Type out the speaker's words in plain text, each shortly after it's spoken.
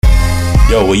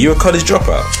Yo, were you a college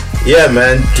dropout? Yeah,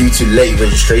 man, due to late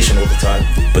registration all the time.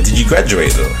 But did you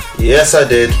graduate though? Yes, I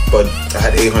did, but I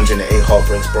had 808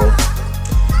 heartbreaks, bro.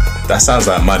 That sounds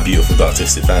like My Beautiful Dark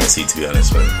Twisted Fantasy, to be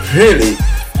honest, man. Really?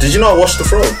 Did you not watch The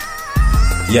Throne?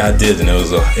 Yeah, I did, and it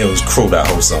was cruel that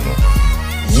whole summer.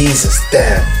 Jesus,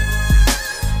 damn.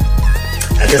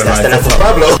 I guess that's the life of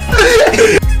Pablo.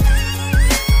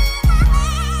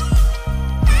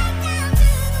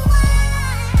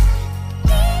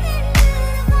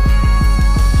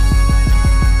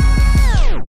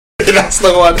 That's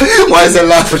the one. Why is it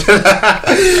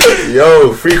laughing?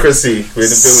 Yo, Frequency, we're in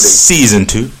the building. Season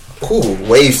 2. Ooh,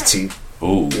 Wave 2.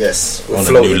 Ooh, yes, we're on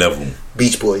floating. a new level.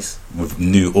 Beach Boys. With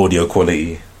new audio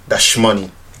quality. That's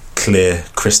shmoney. Clear,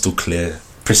 crystal clear,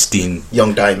 pristine.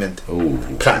 Young diamond. Ooh.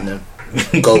 Platinum.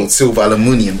 Gold, silver,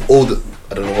 aluminium. All the...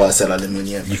 I don't know why I said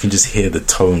aluminium. You can just hear the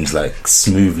tones like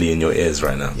smoothly in your ears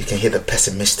right now. You can hear the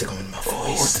pessimistic on my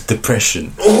voice. The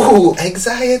depression. Ooh,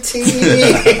 anxiety.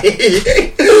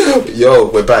 Yo,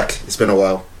 we're back. It's been a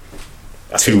while.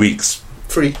 2 weeks.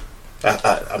 3.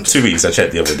 I'm 2 weeks. I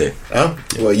checked the other day. Huh?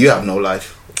 Yeah. Well, you have no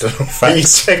life.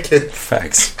 Facts. You check it.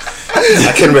 Facts.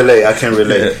 I can relate.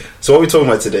 Yeah. So what are we talking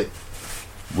about today?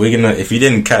 We're gonna, if you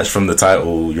didn't catch from the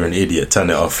title, you're an idiot, turn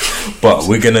it off. But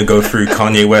we're gonna go through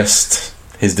Kanye West,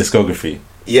 his discography.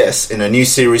 Yes, in a new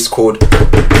series called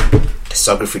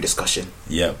Discography Discussion.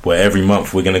 Yeah, where every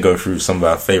month we're gonna go through some of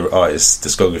our favorite artists'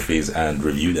 discographies and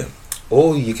review them.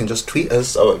 Or you can just tweet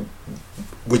us,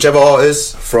 whichever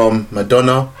artist, from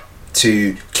Madonna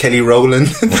to Kelly Rowland.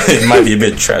 It might be a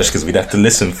bit trash because we'd have to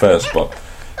listen first, but...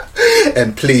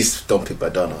 And please don't pick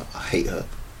Madonna. I hate her.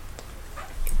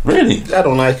 Really? I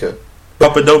don't like her.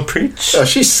 Papa Don't Preach? Oh,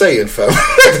 she's saying, fam.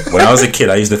 When I was a kid,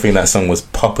 I used to think that song was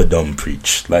Papa Don't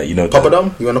Preach. Like, you know... Papa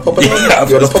Dom? You want a Papa Dom? Yeah,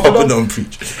 you want a Papa Don't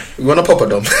Preach. You want a Papa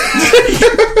Dom?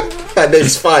 That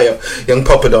name's fire. Young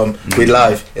Papa Dom. We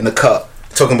live in the cut.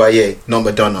 Talking about, not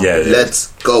Madonna. Yeah.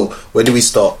 Let's go. Where do we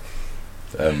start?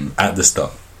 At the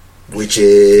start. Which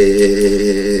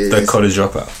is... The College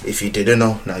Dropout. If you didn't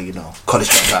know, now you know. College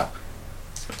Dropout.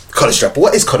 College Dropout.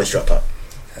 What is College Dropout?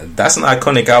 That's an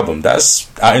iconic album. That's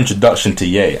our introduction to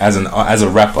Ye as a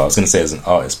rapper. I was going to say as an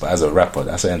artist, but as a rapper,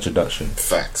 that's an introduction.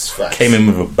 Facts. Came in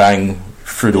with a bang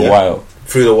through the wire.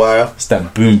 Through the wire. It's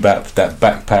that boom bap, that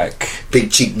backpack.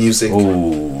 Big cheek music.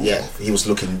 Oh. Yeah, he was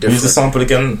looking different. Who's the sample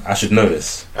again? I should know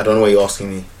this. I don't know why you're asking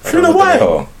me. Through the wire.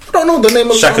 I don't know the name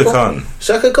of Shaka the Khan.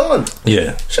 Shaka Khan.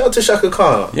 Yeah. Shout out to Shaka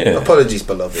Khan. Yeah. Apologies,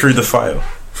 beloved. Through the fire.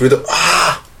 Through the...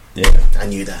 Yeah. I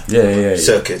knew that. Yeah.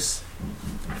 Circus.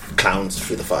 Clowns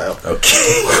through the fire.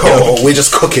 Okay. We're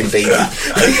just cooking, baby.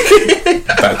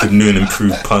 Back with new and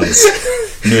improved puns.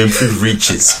 New and improved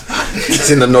reaches. It's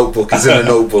in the notebook.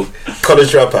 College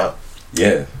Dropout.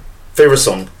 Yeah. Favorite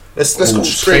song? Let's go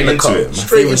straight into it. My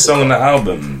favorite song on the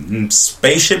album,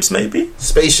 Spaceships, maybe.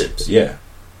 Spaceships. Yeah.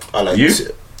 I like you.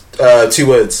 2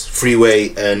 words: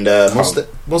 Freeway and Mos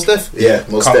Def. Yeah,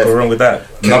 Mos Def. Can't go wrong with that.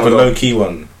 Another low key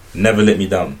one. Never Let Me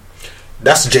Down.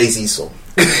 That's Jay-Z's song.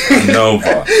 No,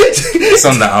 but it's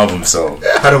on the album, so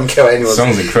I don't care what anyone.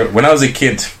 Song's incredible. When I was a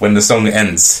kid, when the song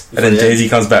ends and then Jay-Z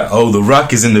comes back, The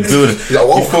Rock is in the building.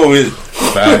 Before it,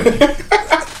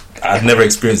 I've never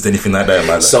experienced anything like that in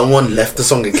my life. Someone left the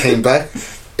song and came back.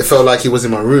 It felt like he was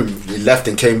in my room. He left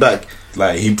and came back.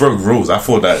 Like, he broke rules. I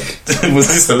thought that was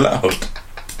this allowed?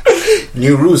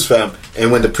 New rules, fam.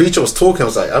 And when the preacher was talking, I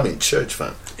was like, I'm in church,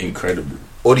 fam. Incredible.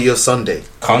 Audio Sunday.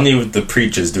 Kanye with the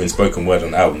preachers doing spoken word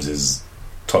on albums is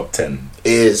top 10.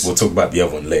 We'll talk about the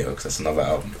other one later because that's another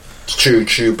album.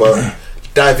 True, but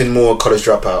dive in more College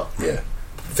Dropout. Yeah.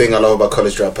 Thing I love about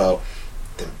College Dropout,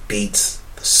 the beats,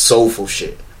 the soulful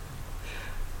shit.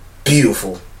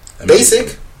 Beautiful. Amazing.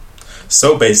 Basic.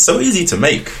 So basic, so easy to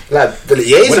make. Like, but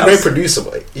he's a great producer,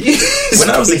 boy. When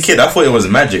I was a kid, I thought it was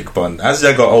magic, but as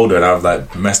I got older and I was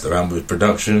like messed around with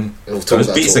production,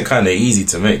 those beats are kind of easy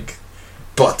to make.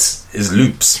 But it's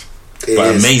loops.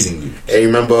 But amazing loops. I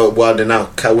remember Wild and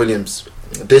Out, Cat Williams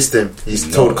dissed him.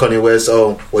 He's told Kanye West,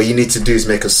 what you need to do is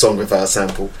make a song without a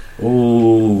sample.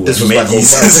 Ooh, this was like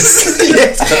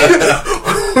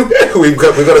we've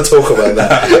got to talk about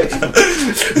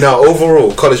that. Now,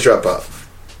 overall, College Dropout,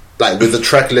 like with the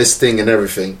track listing and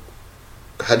everything,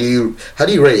 how do you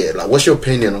rate it? Like, what's your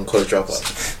opinion on College Dropout?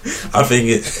 I think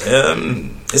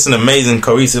it's an amazing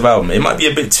cohesive album. It might be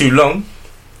a bit too long,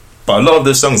 but a lot of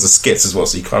those songs are skits as well,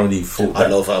 so you can't really fault that. I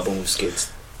love album with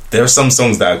skits. There are some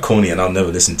songs that are corny and I'll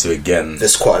never listen to again.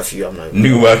 There's quite a few. I'm like,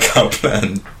 New Workout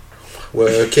Plan.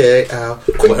 Work it out.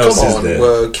 Quick, come on.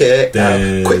 Work it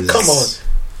out. Quick, come on.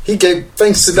 He gave,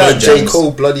 thanks to that, J.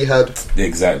 Cole bloody had.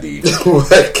 Exactly.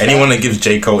 Anyone that gives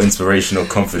J. Cole inspiration or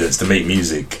confidence to make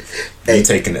music You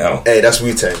taking the L. Hey, that's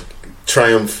Wu-Tang.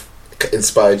 Triumph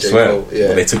inspired J. Cole. Yeah,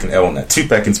 well, they took an L on that.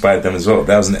 Tupac inspired them as well.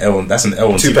 That was an L. That's an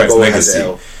L on Tupac Tupac's always has legacy. an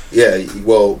L. Yeah,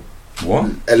 well,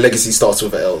 What? a legacy starts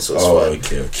with an L, so it's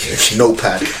fine. Okay.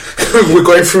 Notepad. We're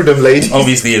going through them, ladies.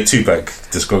 Obviously, a Tupac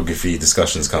discography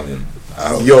discussion's coming.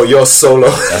 Your solo.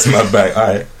 That's my bag.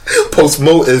 Alright.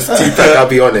 Post-motive Tupac, I'll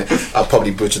be on it. I'll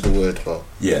probably butcher the word, but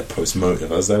Yeah,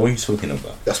 post-motive. I was like, what are you talking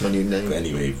about? that's my new name. But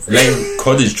anyway, name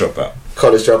College Dropout.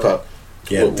 College Dropout.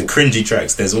 Yeah, the cringy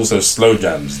tracks. There's also slow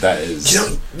jams. That is...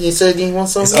 You said you want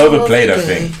something. It's overplayed, I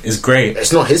think. It's great.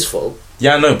 It's not his fault.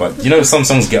 Yeah, I know, but you know some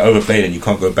songs get overplayed and you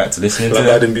can't go back to listening to Like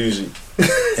them? Adam Bougie.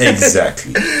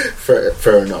 Exactly.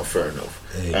 Fair enough.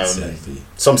 Exactly.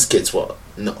 Some skits were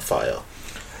not fire.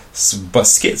 But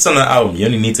skits on an album, you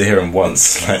only need to hear them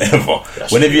once, like ever.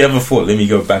 That's When have you ever thought, let me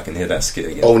go back and hear that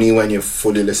skit again? Only when you're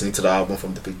fully listening to the album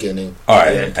from the beginning.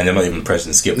 Alright, Yeah. and you're not even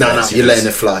pressing skip. No, once, you're letting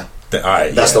it fly.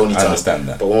 Alright, That's the only time. I understand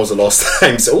that. But when was the last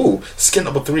time? So, skit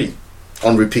number 3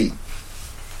 on repeat.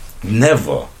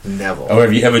 Never. Or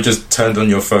have you ever just turned on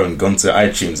your phone, gone to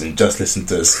iTunes and just listened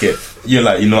to a skit? You're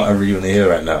like, you know what I really want to hear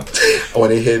right now? I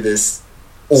want to hear this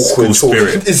awkward School talk.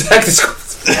 spirit. Exactly.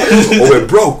 Oh, we're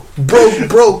broke.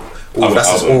 Oh,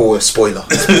 that's a spoiler.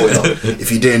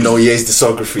 If you didn't know Ye's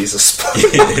discography is a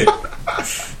spoiler.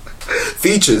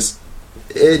 Features.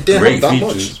 It didn't Great have that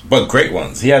features, much. but great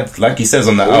ones. He had, like he says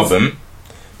on the album,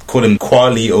 call him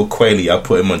Kweli or Quayle. I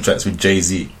put him on tracks with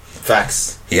Jay-Z.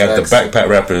 Facts. He had the backpack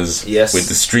rappers Yes. with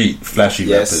the street flashy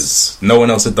Yes. rappers. No one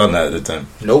else had done that at the time.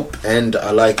 Nope. And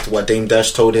I liked what Dame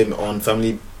Dash told him on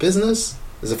Family Business.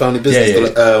 Is it Family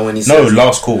Business? Yeah. When he No, said,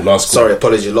 Last Call. sorry,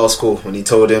 apology, Law School. When he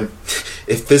told him,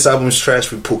 if this album's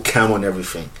trash, we put Cam on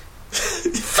everything.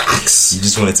 Facts. You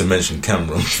just wanted to mention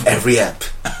Cameron. Every app.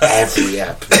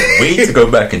 We need to go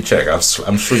back and check.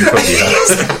 I'm sure you probably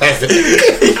have.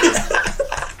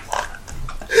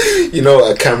 You know,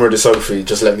 a camera discography,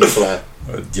 just let me fly.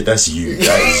 Yeah, that's you.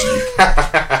 That is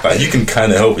you. Like, you can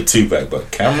kind of help with Tupac,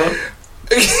 but Cameron?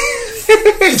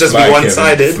 Just be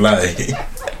one-sided.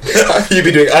 You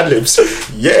be doing ad-libs.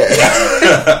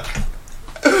 Yeah.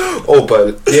 Oh,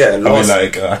 but yeah. I mean,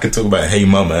 like, I could talk about Hey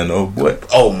Mama and oh, what?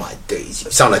 Oh my days!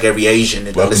 You sound like every Asian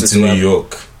that Welcome listens to New rap.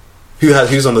 York.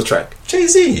 Who's on the track?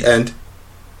 Jay-Z. And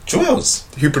Joel's.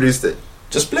 who produced it?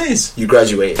 Just Blaze. You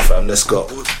graduated, fam. Let's go.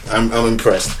 I'm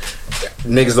impressed.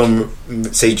 Niggas don't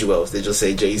say Jewels; they just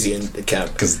say Jay-Z and the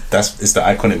Camp. Because it's the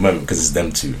iconic moment because it's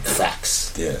them two.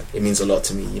 Facts. Yeah. It means a lot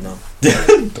to me, you know.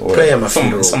 Play at my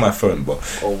funeral. It's on my phone, but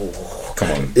Oh, come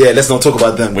on. yeah. Let's not talk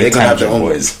about them. We're They're gonna have their tangent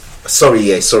own boys. Sorry,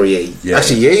 Ye. Yeah.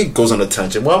 Actually, Ye goes on a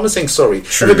tangent. Why am I saying sorry?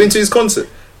 True. Have you been to his concert?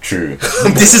 True.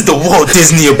 This is the Walt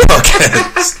Disney of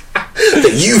podcast.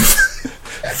 The youth.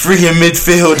 Free in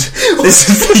midfield. This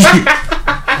is the youth.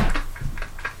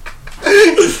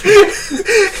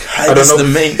 I don't know. The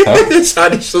main It's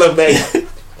Hadi Shlamain.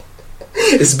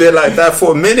 It's been like that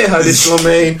for a minute, Hadi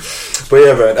Shlamain. But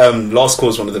yeah, man, Last Call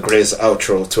is one of the greatest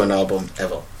outro to an album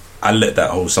ever. I let that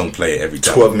whole song play every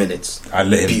time. 12 minutes. I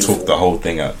let him Beautiful. talk the whole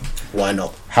thing out. Why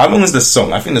not? How long is the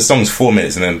song? I think the song's 4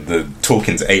 minutes and then the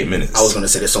talking's 8 minutes. I was going to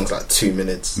say the song's like 2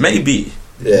 minutes. Maybe.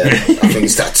 Yeah, I think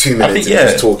it's like 2 minutes and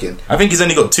just talking. I think he's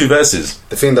only got 2 verses.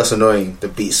 The thing that's annoying, the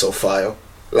beat's so fire.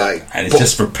 Like, And it's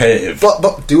just repetitive.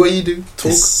 But do what you do.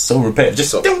 Talk. It's so repetitive. Just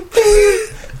So- don't do.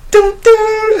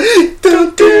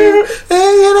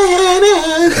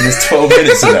 And it's 12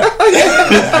 minutes of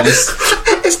that. And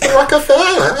It's like a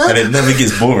fan. and it never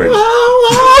gets boring.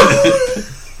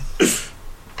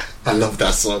 I love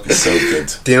that song. It's so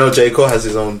good. Do you know J. Cole has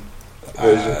his own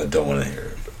version? I don't want to hear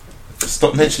it.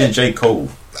 Stop mentioning J. Cole.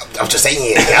 I'm just saying,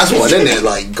 yeah, that's one, isn't it?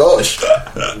 Like, gosh.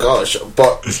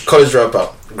 But College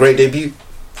Dropout, great debut,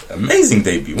 Amazing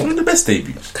debut. One of the best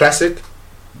debuts. classic.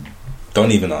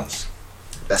 Don't even ask.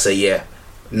 That's a yeah.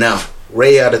 Now,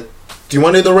 Ray out of. Do you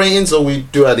want to do the ratings or we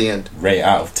do at the end? Rate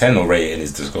out of 10 or rate in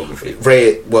his discography?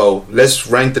 Ray, well, let's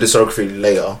rank the discography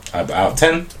later. Out of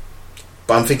 10?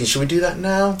 But I'm thinking, should we do that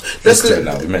now? Let's do it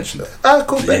now. We mentioned it. Ah,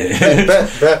 cool. Bet.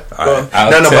 Alright, Go.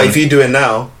 out No, of but 10. if you do it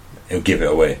now, It'll give it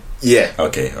away. yeah.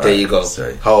 Okay. There you go.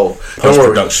 Sorry. Oh, don't Post worry.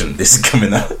 production. This is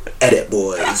coming out. Edit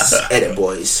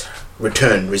boys.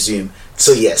 Return, resume.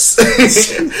 So yes,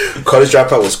 College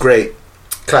Dropout was great,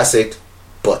 classic,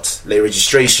 but late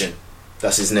registration.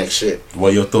 That's his next shit.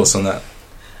 What are your thoughts on that?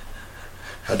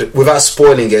 Without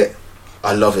spoiling it,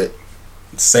 I love it.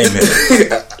 Same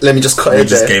here. Let me just cut We it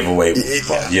just there. gave away.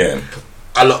 But yeah.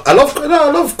 I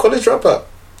love College Dropout.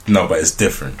 No, but it's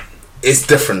different. It's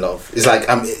different love. It's like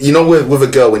you know, with a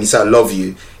girl, when you say I love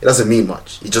you, it doesn't mean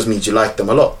much. It just means you like them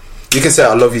a lot. You can say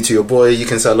I love you to your boy. You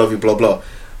can say I love you, blah blah.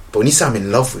 But when you say I'm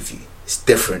in love with you, it It's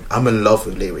different. I'm in love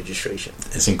with Late Registration.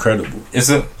 It's incredible.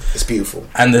 It's beautiful.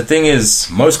 And the thing is,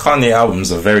 most Kanye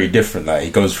albums are very different. Like,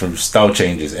 he goes through style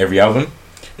changes every album.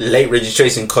 Late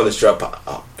Registration, College Dropout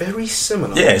are very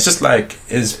similar. Yeah, it's just like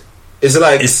it's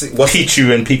what's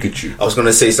Pichu and Pikachu. I was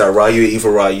gonna say it's like Ryu,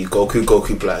 Evil Ryu,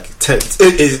 Goku Black.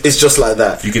 It's just like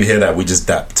that. If you can hear that, we just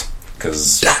dapped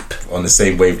because on the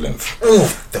same wavelength. Ooh,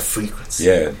 the frequency.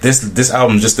 Yeah, this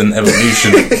album's just an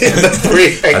evolution.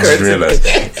 I just realized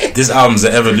this album's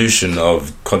an evolution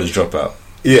of College Dropout.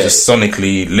 Yeah, just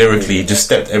sonically, lyrically, just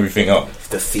stepped everything up.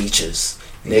 The features,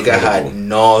 nigga had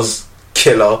Nas,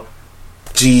 Killer,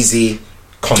 Jeezy,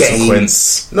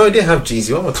 Consequence. Game. No, he didn't have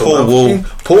Jeezy. What am I talking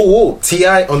about? Paul Wall,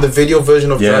 T.I. on the video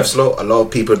version of Drive Slow. A lot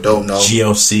of people don't know.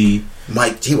 GLC,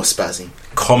 Mike, he was spazzing.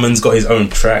 Common's got his own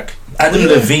track. Adam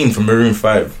Levine from Maroon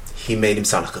 5. He made him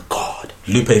sound like a god.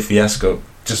 Lupe Fiasco.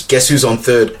 Just guess who's on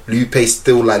third? Lupe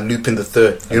still like Lupin the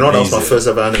Third. You know, that was my first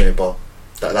ever anime bar.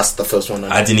 That's the first one.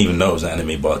 I didn't even know it was an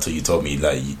anime bar until you told me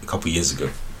like a couple of years ago.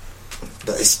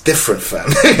 It's different, fam.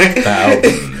 That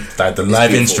album, like the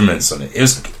live instruments on it. It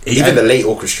was even the late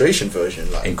orchestration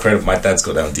version, like incredible. My dad's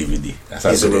got that on DVD.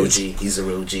 He's a real G. He's a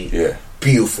real G. Yeah,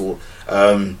 beautiful.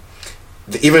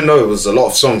 Even though it was a lot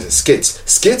of songs and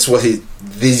skits were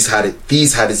these had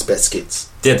his best skits.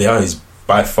 Yeah, they are. He's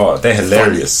by far they're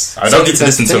hilarious. I don't need to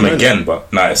listen to them again,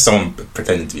 but nah, it's someone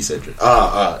pretending to be Cedric.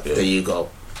 There you go.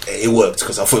 It worked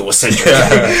because I thought it was Cedric.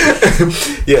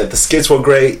 Yeah, the skits were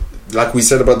great. Like we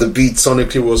said about the beat,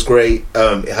 sonically was great.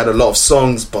 It had a lot of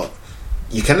songs, but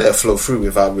you can let it flow through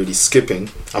without really skipping.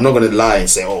 I'm not going to lie and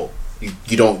say,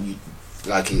 you don't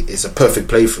like it. It's a perfect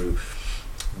playthrough.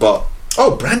 But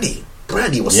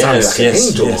Brandy was sounding like an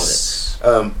angel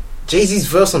on it. Jay-Z's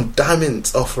verse on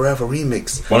Diamonds of Forever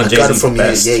remix. One of Jay-Z's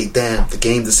best. Yeah, damn. The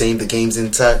game the same. The game's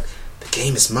intact. The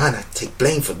game is mine. I take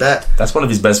blame for that. That's one of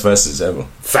his best verses ever.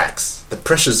 Facts. The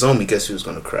pressure's on me. Guess who's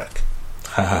going to crack?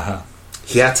 Ha ha ha.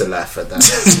 He had to laugh at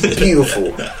that.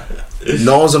 Beautiful.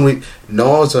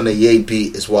 Nas on a Ye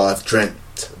beat is what I've dreamt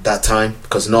that time,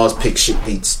 because Nas picked shit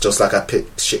beats just like I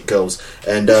picked shit girls,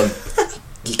 and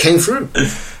he came through.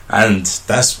 And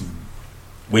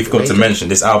we've got to mention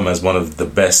this album as one of the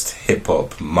best hip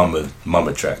hop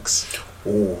mama tracks.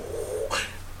 Ooh.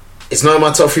 It's not in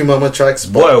my top 3 mama tracks.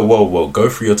 Whoa! Go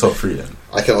through your top 3 then.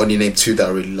 I can only name 2 that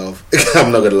I really love.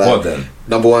 I'm not gonna lie. What then?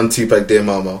 Number 1, Tupac, Dear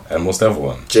Mama. And what's the other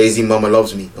one? Jay-Z, Mama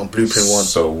Loves Me on Blueprint 1.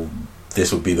 So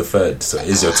this would be the third. So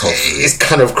is your top 3? It's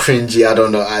kind of cringy. I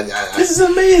don't know. This is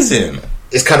amazing.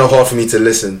 It's kind of hard for me to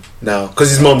listen now because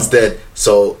his mom's dead.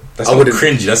 So that's not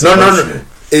cringy. That's no.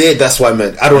 Yeah, that's what I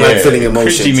meant. I don't like feeling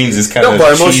emotion. Cringy means it's kind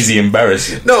of cheesy,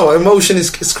 embarrassing. No, emotion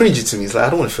is cringy to me. It's like I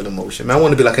don't want to feel emotion, man. I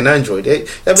want to be like an Android.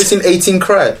 Ever seen 18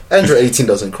 cry? Android 18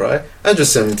 doesn't cry. Android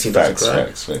 17 doesn't cry.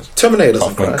 Facts. Terminator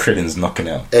doesn't cry. Krillin's knocking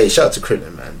out. Hey, shout out to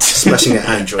Krillin, man. Smashing an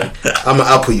Android. I'm an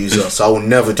Apple user, so I will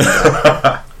never do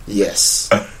that. Yes.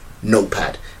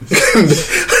 Notepad.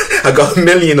 I got a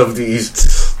million of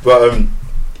these. But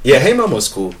yeah, Hey Mama's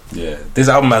cool. Yeah, this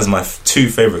album has my 2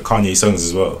 favorite Kanye songs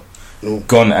as well.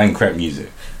 Gone and Crap Music.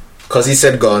 Because he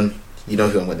said Gone, you know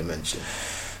who I'm going to mention.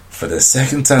 For the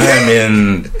second time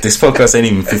in this podcast ain't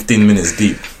even 15 minutes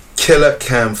deep. Killer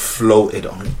Cam floated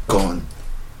on Gone.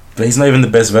 But he's not even the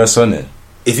best verse on it.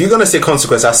 If you're going to say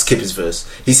Consequence, I'll skip his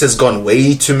verse. He says Gone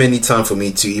way too many times for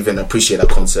me to even appreciate that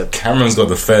concept. Cameron's got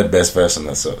the 3rd best verse on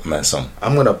that song.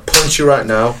 I'm going to punch you right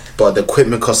now, but the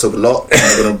equipment costs a lot and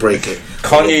I'm going to break it.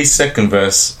 Kanye's 2nd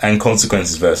verse and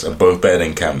Consequence's verse are both better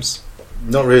than Cam's.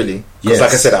 Not really. Because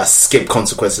like I said, I skipped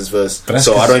Consequence's verse.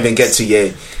 So I don't even get to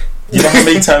You know how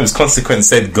many times Consequence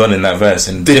said Gone in that verse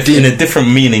and in a different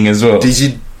meaning as well. Did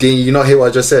you not hear what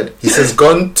I just said? He says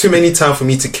Gone too many times for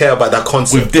me to care about that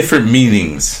concept. With different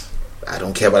meanings. I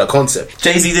don't care about that concept.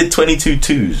 Jay-Z did 22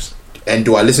 twos. And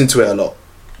do I listen to it a lot?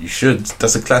 You should.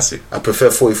 That's a classic. I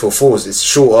prefer 44 fours. It's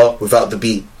shorter without the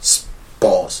beat.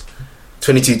 Bars.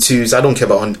 22 twos. I don't care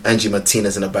about Angie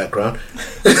Martinez in the background.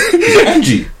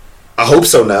 Angie? I hope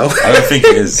so now. I don't think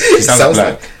it is. She sounds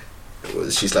black.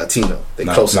 She's Latino.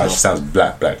 They're close enough. She sounds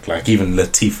black. Like even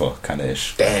Latifah kind of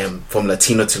ish. Damn, from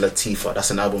Latino to Latifah. That's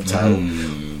an album title.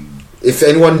 If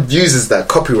anyone uses that,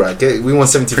 copyright. We want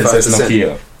 75%. Princess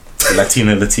Nokia.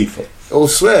 Latina Latifah. Oh,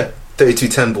 swear.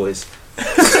 3210 boys.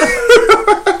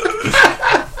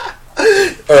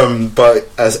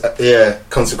 But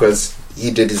Consequence,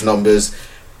 he did his numbers.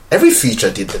 Every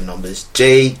feature did the numbers.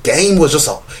 Game was just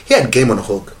he had Game on the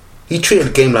hook. He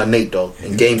treated Game like Nate Dogg,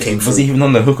 and Game came through. Was he even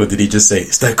on the hook, or did he just say,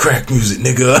 "It's that crack music,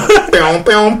 nigga"?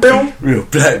 Real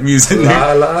black music.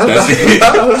 La la la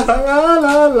la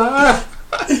la la.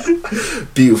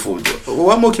 Beautiful.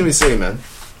 What more can we say, man?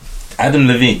 Adam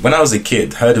Levine. When I was a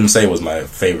kid, Heard Him Say was my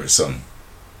favourite song.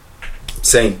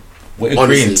 Same. We're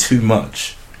Honestly, agreeing too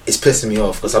much. It's pissing me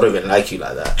off because I don't even like you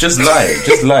like that. Just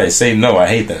lie. Say no, I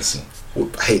hate that song.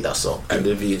 I hate that song. And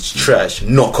it's trash.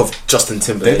 Knock off Justin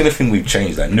Timberlake. They're gonna think we've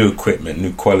changed, like new equipment,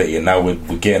 new quality, and now we're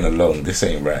getting along. This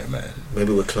ain't right, man.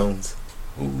 Maybe we're clones.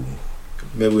 Ooh.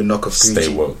 Maybe we knock off Stay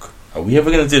Gucci. woke. Are we ever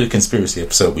gonna do the conspiracy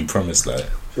episode? We promised, like.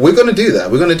 We're gonna do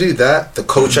that. We're gonna do that. The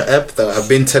culture app that I've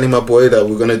been telling my boy that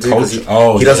we're gonna do. Culture?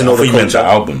 He doesn't know the culture. Meant the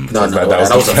album. No,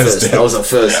 that was at first. That was at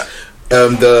first.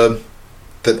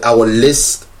 Our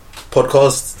list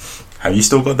podcast. Have you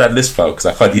still got that list file? Because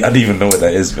I don't even know what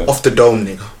that is, man. Off the dome,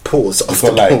 nigga. Pause. You've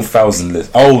got like 1,000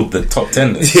 lists. Oh, the top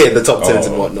 10 list. Yeah, the top 10s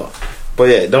and whatnot. But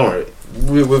yeah, don't worry.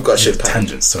 We've got shit planned.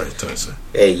 Tangent. Sorry.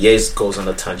 Hey, Ye's goes on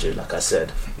a tangent, like I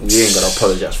said. We ain't gonna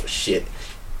apologize for shit.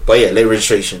 But yeah, late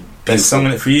registration. Best song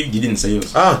in it for you? You didn't say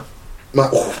yours.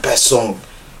 Best song.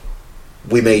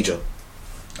 We Major.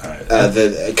 Alright.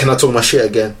 Can I talk my shit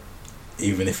again?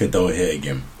 Even if it don't hit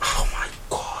again. Oh my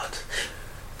god.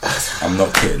 I'm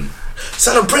not kidding.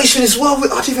 Celebration as well.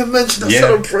 I didn't even mention that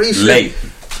celebration.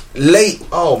 Late.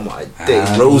 Oh my day.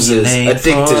 Roses.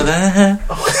 Addicted.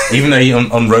 Even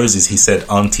though on Roses he said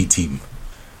auntie team.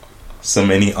 So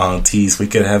many aunties. We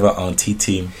could have an auntie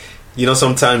team. You know,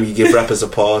 sometimes you give rappers a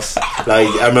pass. Like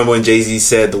I remember when Jay-Z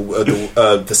said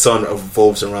the sun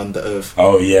revolves around the earth.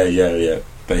 Oh yeah.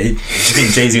 But do you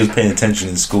think Jay-Z was paying attention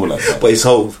in school like that? But his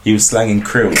whole he was slanging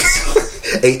Creoles.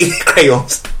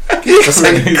 crayons. He was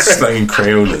slanging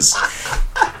Crayolas.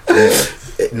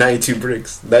 Yeah. 92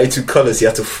 bricks, 92 colours. He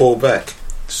had to fall back.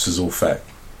 This is all fact.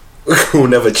 Will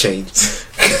never change.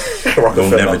 Will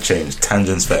never change.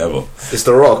 Tangents forever. It's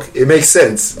The Rock. It makes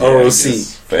sense. Yeah,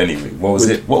 ROC. But anyway, what was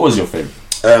it? What was your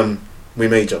favourite? We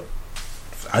Major.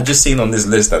 I just seen on this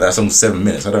list that's almost 7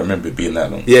 minutes. I don't remember it being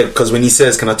that long. Yeah, because when he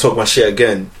says, "Can I talk my shit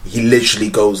again?" he literally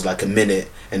goes like a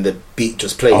minute, and the beat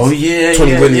just plays. Oh yeah,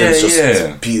 Tony Williams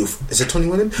just beautiful. Is it Tony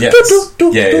Williams? Yes.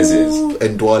 Yeah, it is.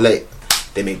 And Dwale,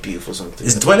 they make beautiful songs.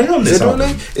 Is Dwale on this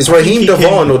album? It's Raheem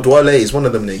Devon or Dwale. It's one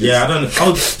of them niggas. Yeah, I don't.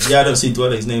 I don't see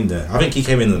Dwale's name there. I think he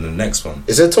came in on the next one.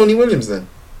 Is that Tony Williams then?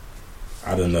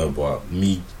 I don't know, but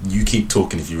you keep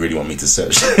talking if you really want me to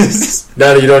search.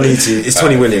 No, you don't need to. It's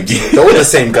Tony Williams. They're all the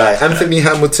same guy. Anthony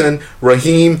Hamilton,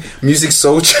 Raheem, Music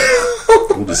Soldier.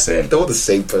 All the same. They're all the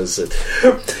same person.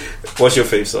 What's your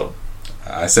favourite song?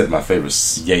 I said my favourite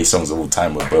Ye songs of all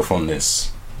time were both on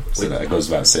this, so that goes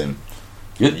without saying.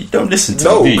 You don't listen to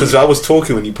no, me, because I was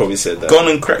talking when you probably said that. Gone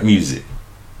and Crack Music.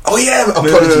 Oh yeah,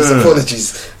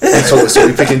 apologies. So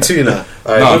we're picking two now.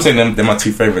 Right, no, I'm saying they're my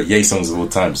two favourite Ye songs of all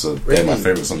time, so they're my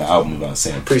favourites on the album without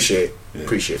saying. Appreciate. I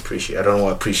don't know why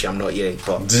I appreciate. I'm not Ye,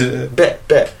 but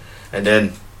bet. And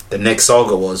then the next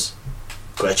saga was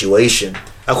Graduation.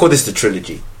 I call this the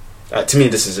trilogy. To me,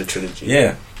 this is a trilogy.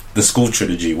 Yeah, the school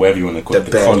trilogy, whatever you want to call it,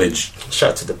 the college.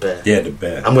 Shout out to the Bear. Yeah, the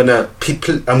Bear. I'm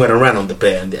gonna rant on the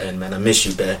Bear in the end, man. I miss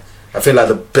you, Bear. I feel like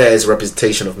the Bear is a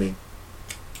representation of me.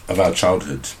 Of our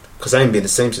childhood. Because I ain't been the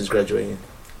same since graduating.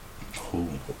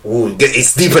 Ooh,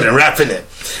 it's deeper than rapping it.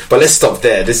 But let's stop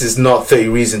there. This is not 30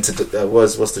 Reasons to...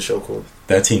 what's the show called?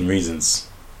 13 Reasons.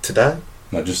 To Die?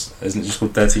 No, isn't it just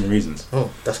called 13 Reasons?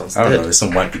 Oh, that sounds I don't know, it's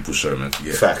some white people show, man.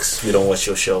 Yeah. Facts. We don't watch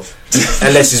your show.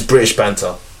 Unless it's British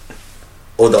banter.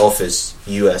 Or The Office,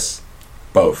 US.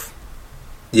 Both.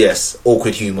 Yes,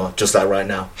 awkward humour, just like right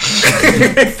now.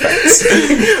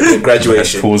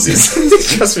 Graduation. Pauses.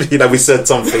 Just like we said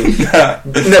something.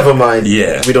 Never mind.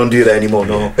 Yeah. We don't do that anymore,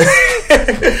 no.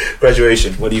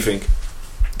 Graduation, what do you think?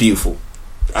 Beautiful.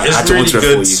 It's really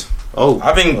good.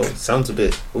 I think sounds a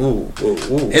bit. Ooh.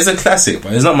 It's a classic,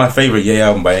 but it's not my favourite Ye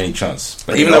album by any chance.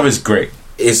 But even though it's great,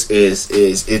 it's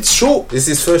short. It's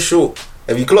his first short.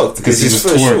 Have you clocked? Because he was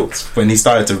touring when he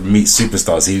started to meet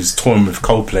superstars. He was touring with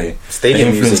Coldplay.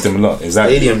 Stadium they influenced music. him a lot.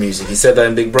 Exactly. Stadium music. He said that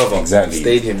in Big Brother. Exactly.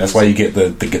 Stadium. That's why you get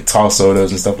the guitar solos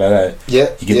and stuff like that.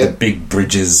 Yeah. You get the big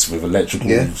bridges with electrical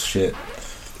shit.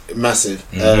 Massive.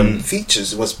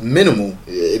 Features was minimal.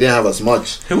 It didn't have as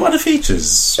much. Who are the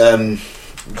features?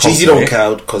 Jeezy don't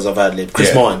count because of ad-lib.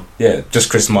 Chris Martin. Yeah, just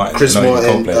Chris Martin. Chris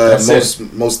Martin.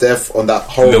 Most Def on that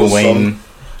horrible Lil Wayne.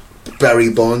 song.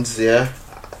 Barry Bonds. Yeah.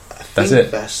 That's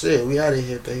it. That's it. We out of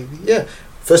here, baby. Yeah.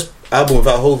 First album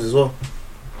without Hove as well.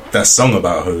 That song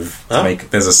about Hove.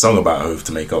 There's a song about Hove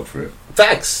to make up for it.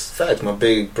 Facts. My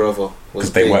big brother was.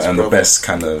 Because they weren't on the best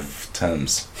kind of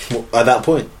terms. At that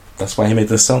point. That's why he made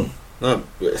the song. No,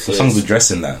 the song's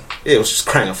addressing that. Yeah, it was just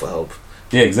crying out for help.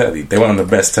 Yeah, exactly. They weren't on the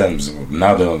best terms.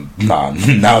 Now they're on. Now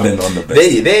they're not on the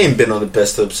best. They ain't been on the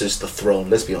best terms since the Throne.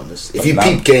 Let's be honest. If you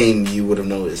peep Game, you would have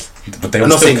noticed. But they were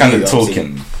still kind of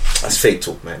talking. That's fake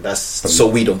talk, man. That's so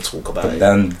we don't talk about But it.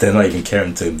 then they're not even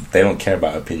caring to. They don't care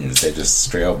about opinions. They're just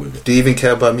straight up with it. Do you even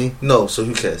care about me? No. So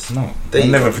who cares? No, There I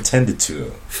you never go. pretended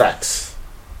to. Facts.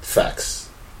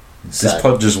 This Sad.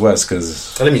 pod just works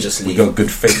because Let me just we leave. got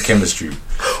good fake chemistry.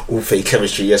 All fake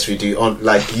chemistry, yes we do. On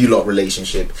like you lot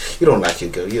relationship, you don't like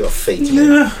your girl. You're a fake.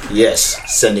 Yeah. Yes,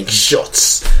 sending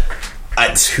shots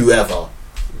at whoever.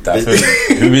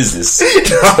 Who is this?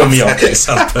 Put me on this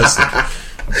person.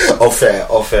 Off fair.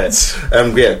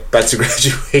 Yeah, back to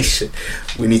graduation.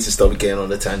 We need to stop getting on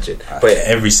the tangent. But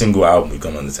Every single album we've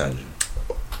gone on the tangent.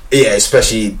 yeah,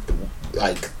 especially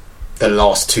like the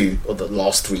last two or the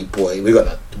last three. Boy, we got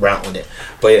to rant on it.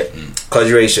 But yeah,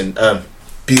 graduation.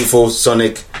 Beautiful,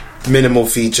 sonic, minimal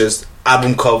features.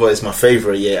 Album cover is my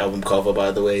favorite. Yeah, album cover,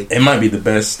 by the way. It might be the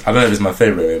best. I don't know if it's my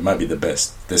favorite. It might be the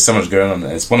best. There's so much going on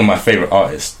there. It's one of my favorite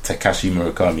artists, Takashi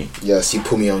Murakami. Yes, you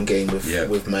put me on game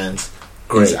with Mans.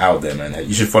 Great. He's out there, man.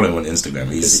 You should follow him on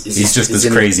Instagram. He's just is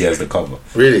as crazy as the cover.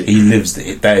 Really? He lives.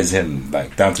 That is him.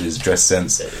 Like down to his dress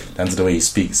sense, down to the way he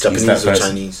speaks. Japanese He's that or person.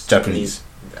 Chinese? Japanese.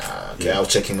 Okay, Yeah. I'll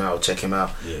check him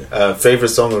out. Yeah. Favorite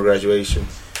song of graduation?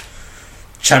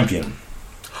 Champion.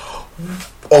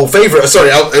 Oh, favorite. Sorry,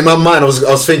 in my mind, I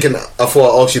was thinking. I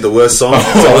thought I asked you the worst song.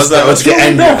 Oh, so I was that was get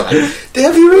angry. Like,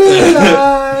 have you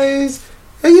realised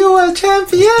that you are a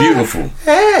champion? Beautiful.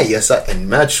 Yeah, yes, and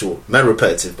mad short, mad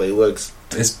repetitive, but it works.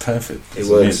 It's perfect. It's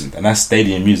works. amazing. And that's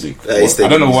stadium music. Yeah, it's I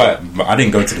don't know stadium why. But I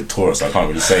didn't go to the tour, so I can't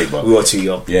really say. But We were too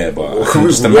young. yeah, but I We can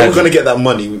just we're imagine. going to get that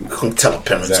money. We couldn't tell our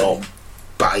parents, Exactly.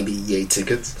 buy the EA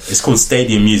tickets. It's called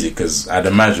stadium music because I'd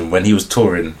imagine when he was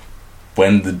touring,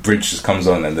 when the bridge just comes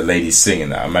on and the lady's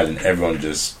singing, I imagine everyone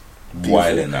just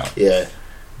wilding out. Yeah.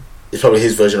 It's probably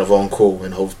his version of Encore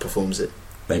when Hov performs it.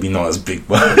 Maybe not as big,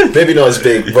 but Maybe not as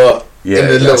big, but Yeah, in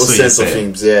the that's little what you're sense of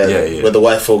saying. things, yeah, Yeah. where the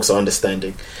white folks are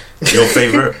understanding. your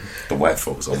favorite, the white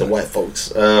folks. The white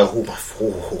folks.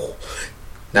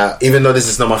 Now, even though this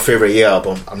is not my favorite year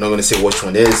album, I'm not going to say which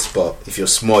one is, but if you're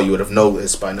smart, you would have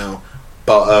noticed by now.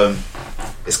 But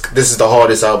this is the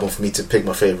hardest album for me to pick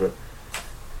my favorite.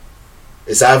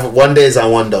 It's either One Days I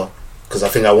Wonder, because I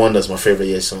think I Wonder is my favorite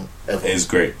year song ever. It's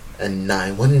great. And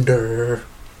I wonder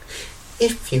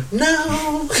if you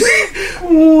know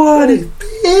what it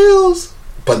feels.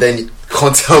 But then you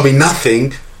can't tell me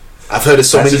nothing. I've heard it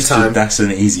so many times. That's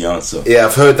an easy answer. Yeah,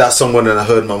 I've heard that song more than I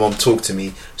heard my mom talk to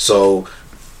me. So,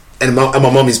 and I'm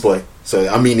a mommy's boy. So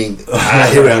I'm meaning I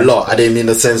hear it a lot. I didn't mean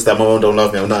the sense that my mom don't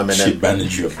love me. I'm not a She man.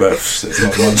 banned you at birth, so it's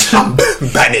not much. I'm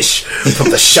banished from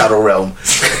the shadow realm.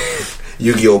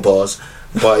 Yu-Gi-Oh bars.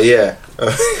 But yeah,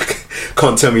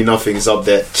 Can't Tell Me Nothing is up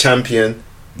there. Champion.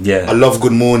 Yeah. I love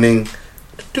Good Morning.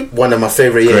 One of my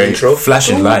favorite year Great. intro.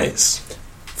 Flashing lights.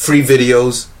 3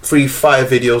 videos, 5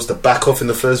 videos. The back off in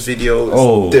the first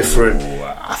video is different.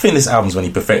 I think this album's when he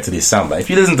perfected his sound. Like if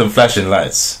you listen to Flashing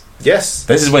Lights, Yes,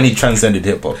 this is when he transcended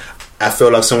hip hop. I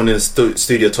feel like someone in the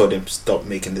studio told him stop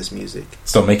making this music.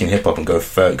 Stop making hip hop and go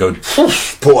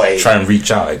Boy, try and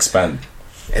reach out, expand.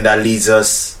 and that leads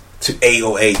us to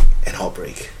 808 and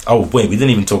Heartbreak. Oh wait, we didn't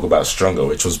even talk about Stronger,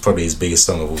 which was probably his biggest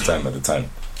song of all time at the time.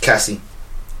 Cassie,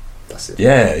 that's it.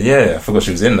 Yeah, I forgot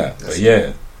she was in that. But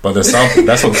yeah, but the sample,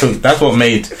 that's what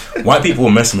made white people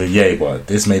were messing with Ye, but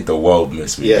this made the world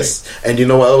mess with Yes, and you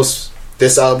know what else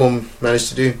this album managed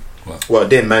to do? What? Well, it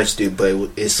didn't manage to do,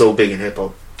 but it's so big in hip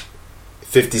hop.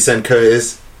 50 Cent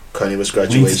Curtis, Kanye was Ye.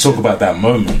 Graduation. We need to talk about that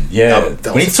moment. Yeah,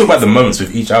 That we need was to talk about the moments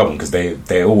with each album because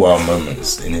they all are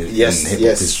moments in, Yes, in hip hop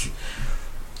yes. history.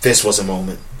 This was a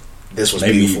moment. This was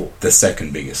Maybe beautiful. the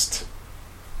second biggest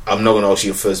I'm not going to ask you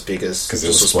your first biggest because it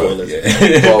just was for spoiled. spoilers.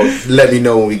 Yeah. Well, let me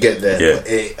know when we get there. Yeah. But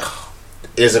it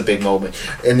is a big moment.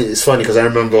 And it's funny because I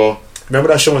remember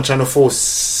that show on Channel 4,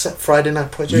 Friday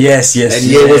Night Project? yes. And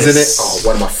Ye was in it. Oh,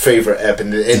 one of my favourite ep.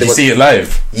 And Did you see it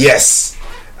live? Yes.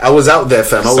 I was out there,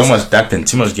 fam. So much dapping,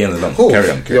 too much getting along. Cool.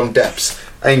 Carry on. Young Daps.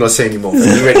 I ain't gonna say anymore. You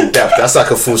already dapped. That's like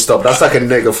a full stop. That's like a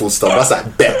nigga full stop. That's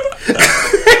like bet.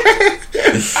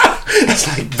 That's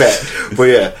like bet. But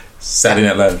yeah, Saturday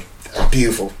Night Live.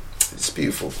 beautiful. It's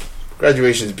beautiful.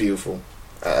 Graduation is beautiful.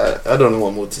 I don't know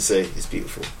what more to say. It's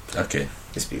beautiful. Okay.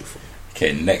 It's beautiful.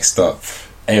 Okay, next up,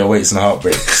 808s and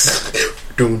Heartbreaks.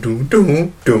 Doom doom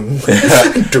doom doom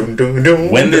doom doom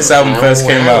doom. When this album first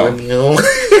came out,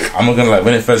 I'm not gonna lie,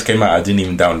 when it first came out, I didn't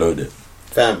even download it.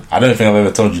 Fam, I don't think I've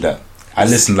ever told you that. I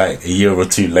listened like a year or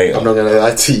two later. I'm not gonna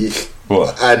lie to you.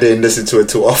 What? I didn't listen to it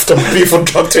too often. People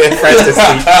dropped to it first to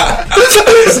sleep.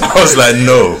 I was like,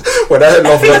 no. When I heard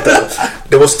Love Like That,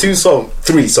 there was 3 songs.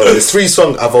 There's 3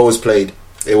 songs I've always played.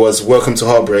 It was Welcome to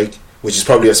Heartbreak, which is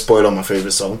probably a spoiler on my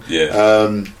favourite song. Yeah.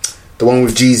 The one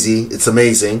with Jeezy, It's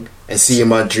Amazing, and See You in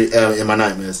My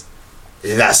Nightmares.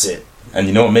 That's it. And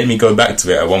you know what made me go back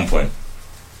to it at one point?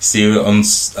 See, on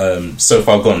So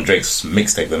Far Gone, Drake's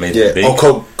mixtape that made it big.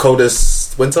 Oh,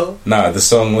 Coldest Winter? Nah, the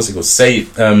song, what's it called? Say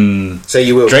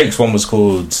You Will. Drake's one was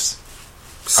called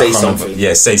Say Something. Remember.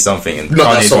 Yeah, Say Something. And Not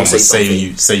that Kanye's song, one was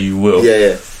Say You Will.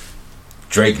 Yeah.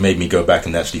 Drake made me go back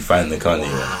and actually find the Kanye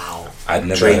one. Wow. I'd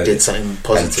never Drake heard did it. something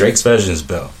positive. And Drake's version is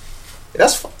better.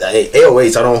 That's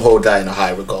 808. I don't hold that in a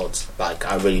high regards. Like,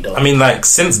 I really don't. I mean, like,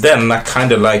 since then, I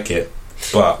kind of like it.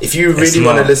 But if you really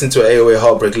want to listen to 808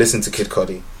 Heartbreak, listen to Kid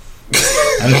Cudi.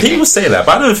 And people say that,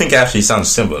 but I don't think it actually sounds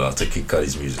similar to Kid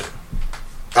Cudi's music.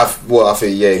 I feel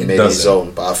he made his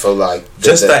own, but I feel like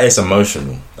just that it's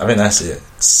emotional. I think that's it.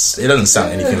 It doesn't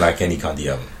sound anything like any Kanye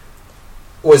album.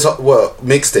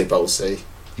 Mixtape? I would say.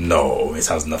 No, it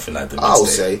sounds nothing like the mixtape. I would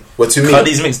say. To me,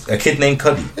 Cudi's mix, a kid named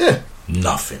Cudi. Yeah,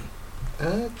 nothing.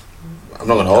 I'm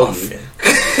not going to argue.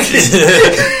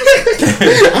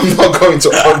 I'm not going to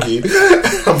argue.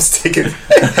 I'm sticking.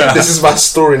 This is my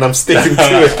story, and I'm sticking to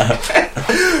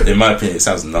it. In my opinion, it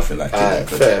sounds nothing like Kid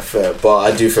Cudi. Fair. But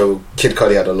I do feel Kid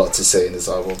Cudi had a lot to say in this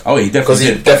album. Oh, he definitely because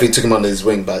he definitely took him under his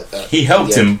wing. But he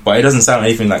helped him, but it doesn't sound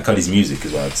anything like Cudi's music,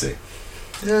 is what I'd say.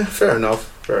 Yeah, fair enough.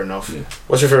 Yeah.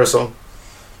 What's your favorite song?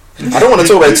 I don't want to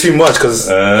talk about it too much because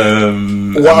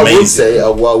what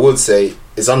I would say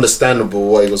it's understandable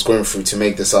what he was going through to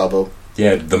make this album.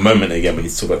 Yeah, the moment again. We need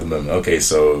to talk about the moment. Okay,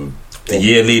 so the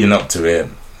year leading up to it,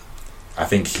 I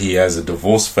think he has a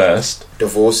divorce first.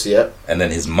 Yeah. And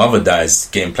then his mother dies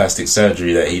getting plastic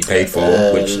surgery that he paid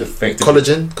for, which affected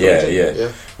collagen.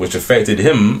 Yeah. Which affected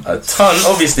him a ton,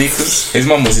 obviously, because his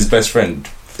mum was his best friend.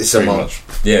 It's a mum.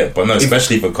 Yeah, but no,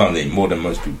 especially for Kanye, more than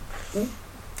most people.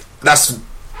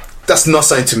 That's not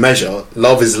something to measure.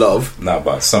 Love is love. Nah,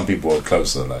 but some people are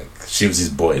closer. Like, she was his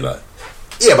boy. Like,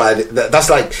 yeah, but that's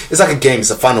like, it's like a game.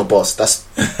 It's a final boss. That's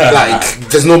like,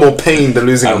 there's no more pain than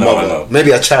losing a mother.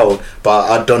 Maybe a child, but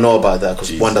I don't know about that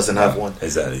because one doesn't have one.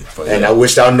 Exactly. But and I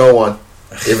wish I had no one.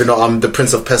 Even though I'm the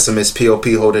Prince of Pessimist, POP,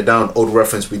 hold it down. Old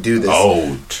reference, we do this.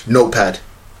 Old notepad.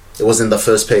 It was in the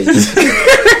first page.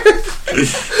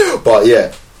 But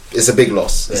yeah, it's a big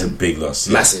loss. It's a big loss.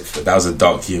 Massive. But that was a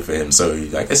dark year for him. So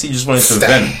I guess he just wanted to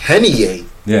vent. Henny.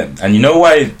 Yeah, and you know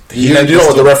why? You know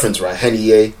what the reference, right?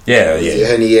 Henny. Yeah.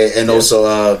 Henny, and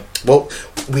also,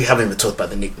 we haven't even talked about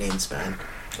the nicknames, man.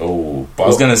 Oh, but I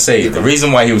was gonna say the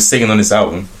reason why he was singing on this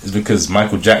album is because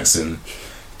Michael Jackson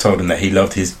told him that he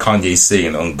loved his Kanye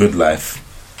singing on Good Life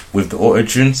with the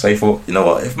auto-tune. So he thought, you know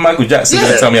what, if Michael Jackson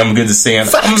gonna tell me I'm good at singing,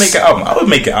 I'm gonna make an album. I would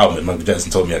make an album if Michael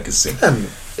Jackson told me I could sing.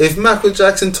 If Michael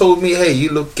Jackson told me, hey, you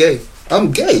look gay,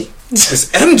 I'm gay. It's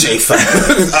MJ, fam.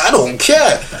 I don't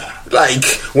care. Like,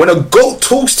 when a goat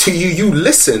talks to you, you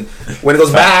listen. When it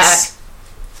goes back,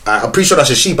 I'm pretty sure that's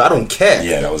a sheep. I don't care.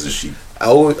 Yeah, that was a sheep. I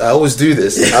always do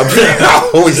this. I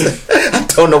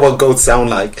don't know what goats sound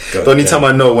like. The only time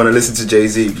I know when I listen to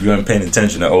Jay-Z. You weren't paying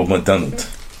attention to Old MacDonald.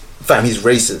 Fam, he's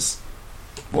racist.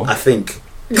 What? I think.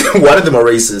 One of them are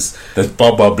racist. There's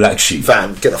Baba Black Sheep.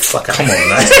 Fam, get the fuck out. Come on,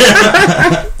 man.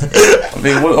 I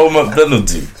mean, what Old MacDonald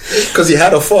do? Because he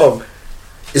had a farm.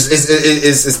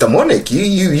 It's demonic.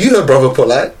 You heard Brother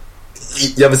Polite.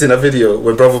 You ever seen that video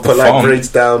where Brother Polite breaks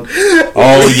down?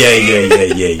 Oh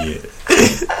yeah.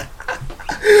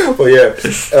 But yeah,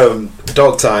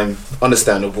 Dog Time,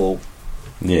 understandable.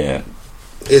 Yeah,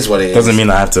 is what it is. Doesn't mean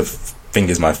I have to think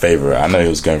it's my favorite. I know he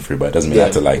was going through, but it doesn't mean I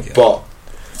have to like it. But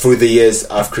through the years,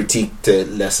 I've critiqued it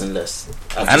less and less.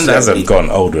 And as I've gotten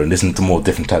older and listened to more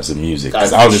different types of music,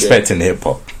 I was expecting hip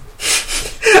hop.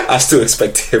 I still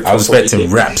expect hip hop. I was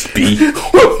expecting raps, B.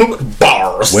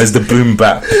 Bars. Where's the boom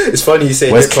bap? It's funny you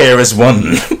say. Where's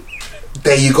KRS-One?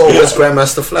 There you go. Where's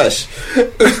Grandmaster Flash?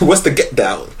 What's the Get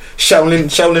Down?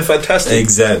 Shaolin Fantastic.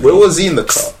 Exactly. Where was he in the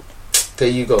car? There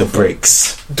you go. The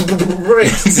breaks.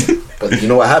 But you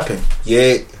know what happened?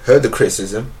 Yeah, heard the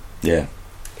criticism. Yeah.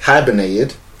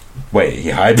 Hibernated. Wait, he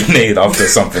hibernated after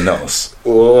something else.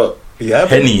 Or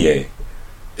Henny.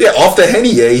 Yeah, after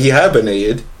Henny, he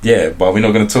hibernated. Yeah, but we're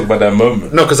not going to talk about that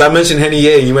moment. No, because I mentioned Henny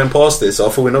and you went past it, so I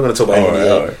thought we're not going to talk about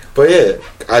Henny. Right. But yeah,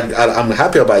 I'm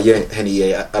happy about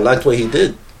Henny. I liked what he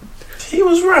did. He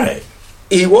was right.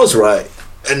 He was right.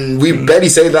 And we barely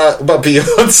say that about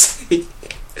Beyonce.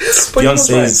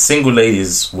 Beyonce's Single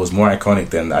Ladies was more iconic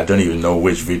than I don't even know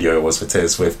which video it was for Taylor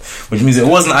Swift, which means it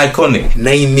wasn't iconic.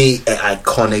 Name me an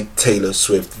iconic Taylor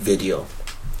Swift video.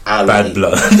 Bad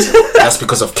Blood. That's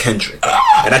because of Kendrick,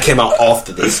 and that came out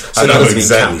after this. So I know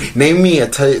exactly. Name me a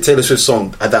Taylor Swift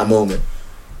song at that moment.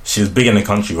 She was big in the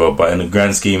country world, but in the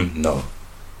grand scheme, no.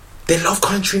 They love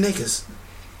country niggas,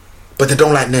 but they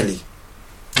don't like Nelly.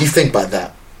 You think about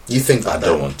that. I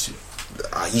don't want to.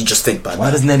 You just think bad.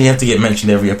 Why does Nelly have to get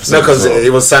mentioned every episode? No, because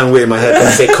it was sound weird in my head. I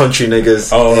say country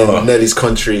niggas. Nelly's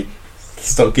country.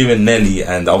 Stop giving Nelly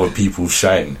and other people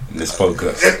shine in this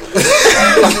podcast.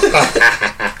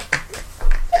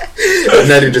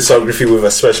 Nelly Discography with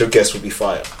a special guest would be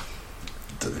fire.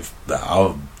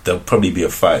 There'll probably be a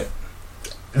fight.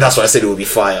 That's why I said it would be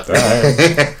fire. Right.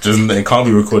 It can't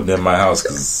be recorded in my house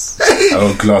because I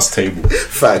have a glass table.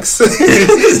 Facts. Some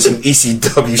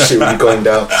ECW shit will be going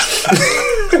down.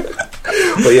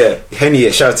 But yeah, Henny,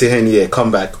 shout out to Henny,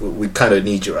 come back. We kind of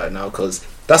need you right now because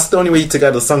that's the only way to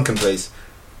get the sunken place.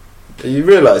 You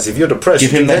realise if you're depressed,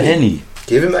 give him that Henny.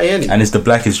 Give him that Henny. And it's the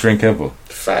blackest drink ever.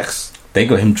 Facts. They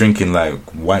got him drinking like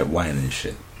white wine and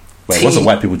shit. Wait, tea, what's a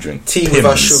white people drink? Tea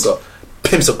without sugar.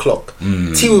 Pimps o'clock.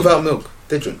 Tea without milk.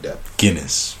 They drink that.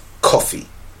 Guinness. Coffee.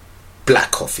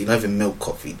 Black coffee, not even milk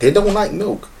coffee. They don't like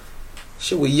milk.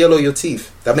 Shit will yellow your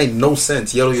teeth. That made no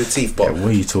sense. Yellow your teeth, but what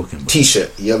are you talking about?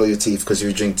 T-shirt, yellow your teeth because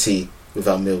you drink tea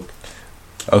without milk.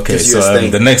 Okay, so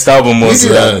the next album was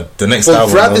the next album.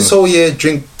 Throughout this whole year,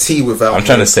 drink tea without. I'm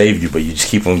trying to save you, but you just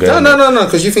keep on going. No,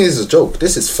 because you think this is a joke.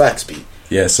 This is facts, B.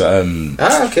 Yeah, so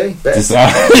okay.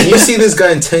 You see this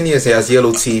guy in 10 years, he has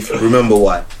yellow teeth. Remember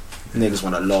why? Niggas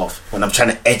want to laugh when I'm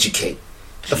trying to educate.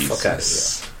 The fuck out of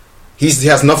here. He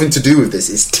has nothing to do with this.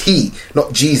 It's tea,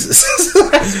 not Jesus.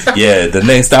 Yeah, the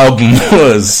next album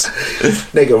was.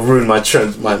 Nigga ruined my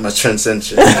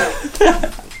transcension.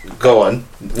 Go on.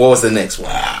 What was the next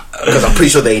one? Because I'm pretty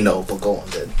sure they know, but go on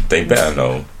then. They better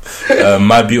know.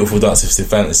 My Beautiful Dark Twisted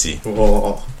Fantasy.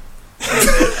 Oh.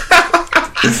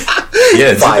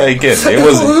 Yeah, do that again.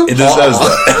 It deserves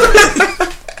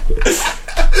that.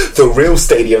 The real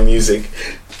stadium music.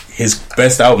 His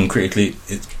best album critically,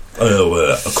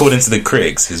 according to the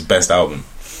critics, his best album.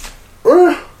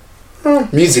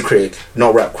 Music critic,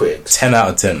 not rap critics. 10 out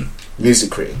of 10.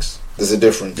 Music critics. There's a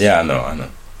difference. Yeah, I know.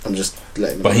 I'm just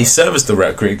letting you But know. he serviced the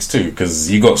rap critics too, because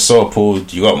you got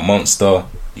Soulpod, you got Monster,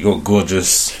 you got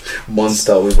Gorgeous.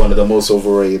 Monster with one of the most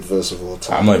overrated verses of all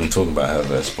time. I'm not even talking about her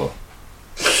verse, but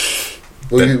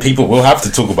people will have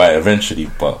to talk about it eventually,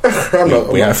 but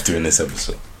we have to in this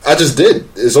episode. I just did.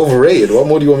 It's overrated. What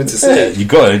more do you want me to say? You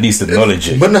got to at least acknowledge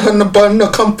it.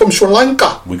 Come from Sri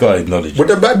Lanka. We got to acknowledge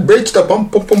With it. a bad bridge, the bum.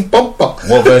 What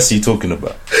verse are you talking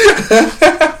about?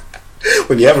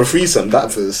 When you have a threesome,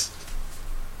 that verse.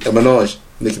 A Minaj.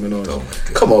 Nicki Minaj. Oh my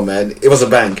God. Come on, man. It was a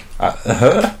bang.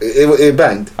 Her? It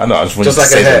banged. I know, I just wanted Just to like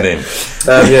say a her hair. name.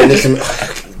 Yeah, Nicki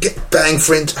Get bang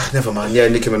French. Never mind. Yeah,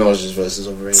 Nicki Minaj's verse is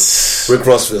overrated. Rick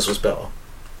Ross' verse was better.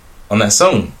 On that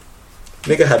song?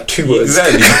 Nigga had 2 words.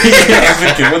 Exactly.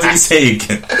 What did he say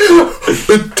again?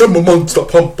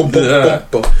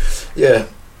 Yeah.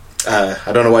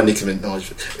 I don't know why Nicki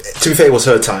Minaj. To be fair, it was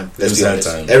her time. Let's be honest.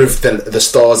 Time. Everything, the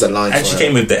stars aligned. And she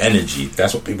came with the energy.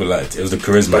 That's what people liked. It was the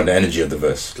charisma and the energy of the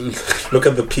verse. Look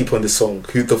at the people in the song.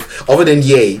 Other than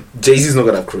Ye, Jay-Z's not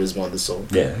gonna have charisma on the song.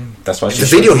 Yeah, that's why she. The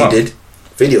video he did.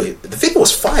 The video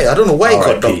was fire. I don't know why he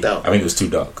got knocked out. I mean, it was too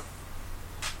dark.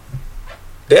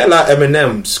 They're like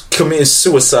Eminem's committing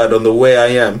suicide on The Way I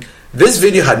Am. This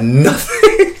video had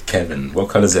nothing. Kevin, what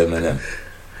colour is Eminem?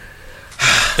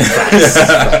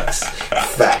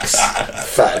 Facts.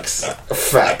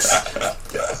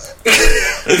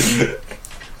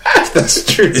 That's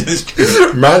true.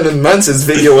 Manson's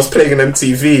video was playing on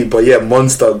MTV, but yeah,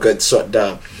 Monster got shut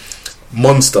down.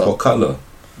 Monster. What colour?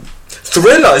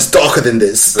 Thriller is darker than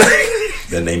this.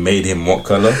 Then they made him what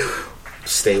colour?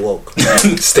 Stay woke.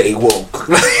 Stay woke.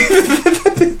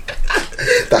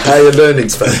 The Higher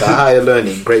Learnings, fam. The Higher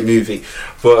Learning. Great movie.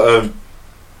 But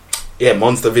yeah,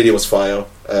 Monster video was fire.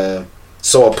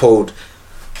 Soulpod,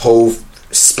 Hove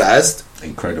spazzed.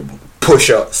 Incredible.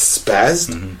 Pusha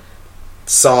spazzed.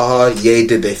 Saha, Ye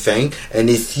did their thing. And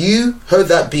if you heard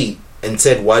that beat and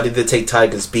said, why did they take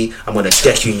Tiger's beat? I'm gonna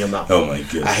deck you in your mouth. Oh my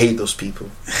God. I hate those people.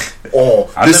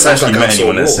 Oh, I've never actually met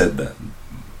anyone that said that.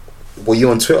 Were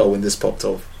you on Twitter when this popped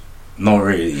off? Not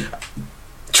really.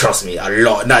 Trust me, a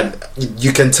lot. Now,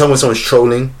 you can tell when someone's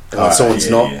trolling and when someone's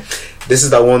not. Yeah. This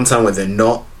is that one time when they're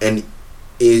not. And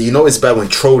you know it's bad when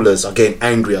trollers are getting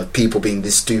angry at people being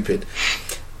this stupid.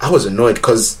 I was annoyed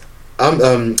because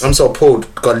I'm so appalled.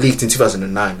 Got leaked in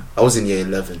 2009. I was in year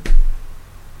 11.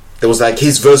 There was like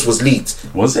his verse was leaked.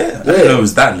 Was it? I didn't know it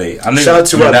was that late. Shout out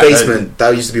to Rap Basement.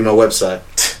 That used to be my website.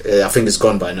 I think it's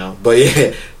gone by now. But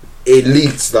yeah, it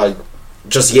leaked like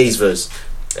just Ye's verse,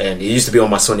 and it used to be on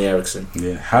my Sony Ericsson.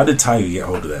 Yeah. How did Tiger get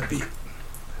hold of that beat?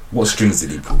 What strings did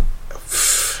he pull?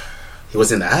 He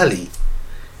was in the alley.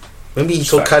 Maybe he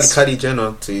told Kylie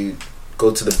Jenner to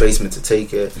go to the basement to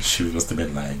take it. She must have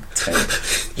been like 10.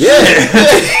 Yeah.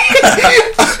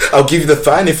 I'll give you the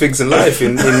finer things in life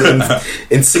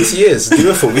in 6 years. Do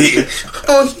it for me.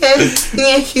 Oh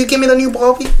yeah, you give me the new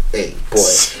Barbie. Hey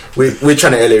boy, we're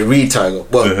trying to LA Reid Tiger.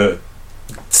 Well,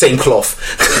 same cloth.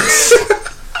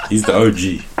 He's the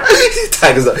OG.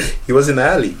 Tiger's he was in the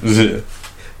alley.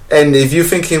 And if you're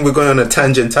thinking we're going on a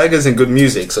tangent, Tiger's in good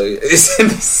music, so it's in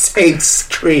the same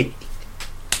street.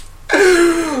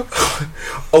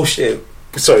 Oh shit.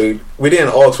 Sorry, we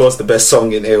didn't ask what's the best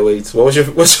song in 808. What's your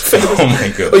favorite? Oh my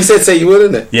god! Oh, you said Say You Will,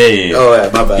 didn't it? Yeah. Oh yeah,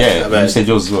 my bad. Yeah, my bad. you said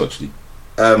yours as well, actually.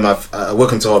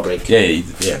 Welcome to Heartbreak. Yeah.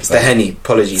 It's the Henny.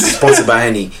 Apologies. Sponsored by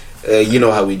Henny. You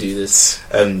know how we do this.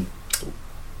 The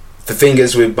thing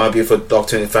is with My Beautiful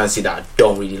Doctor and Fancy that I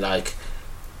don't really like.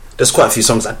 There's quite a few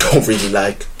songs I don't really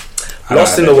like.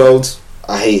 Lost in the World,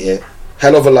 I hate it.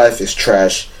 Hell of a Life is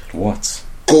trash. What?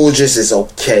 Gorgeous is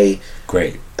okay.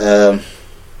 Great.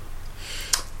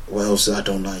 What else I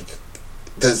don't like?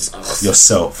 There's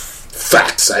Yourself.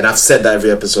 Facts, and I've said that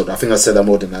every episode. I think I said that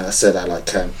more than I said I like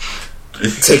can.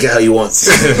 Take it how you want.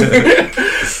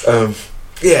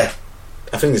 Yeah,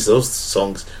 I think it's those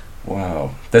songs.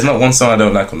 Wow. There's not one song I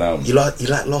don't like on the album. You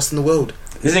like Lost in the World?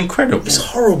 It's incredible. It's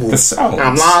horrible. The sound.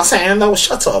 I'm not saying no.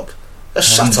 Shut up.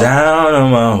 Shut up. Down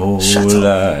on my whole Shut up.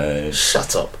 life.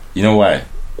 Shut up. You know why?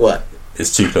 What?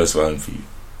 It's too close for home for you.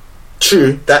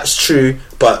 True, that's true.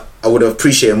 But I would have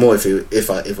appreciated more if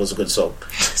it was a good song.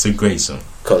 It's a great song.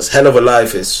 Because Hell of a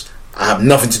Life is. I have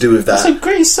nothing to do with that. It's a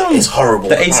great song. It's horrible.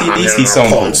 The AC/DC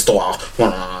song. Star.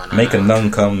 Make a nun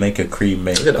come, make a cream,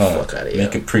 Get the fuck out of here.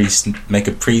 make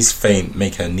a priest faint,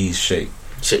 make her knees shake.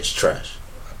 Shit's trash.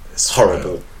 It's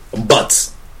Horrible.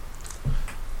 But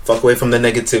fuck away from the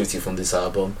negativity from this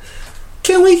album.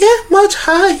 Can we get much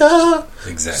higher?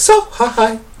 Exactly. So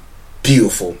high.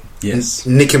 Beautiful. Yes.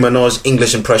 Nicki Minaj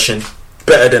English impression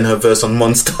better than her verse on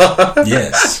Monster.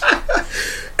 Yes.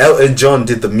 Elton John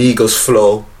did the Migos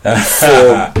flow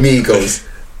for Migos.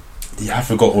 Yeah, I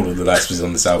forgot all of the lights was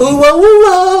on this album. Ooh,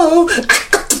 ooh,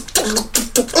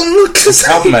 ooh. This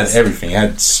album had everything. It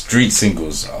had street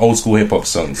singles, old school hip hop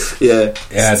songs. Yeah. It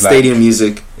had stadium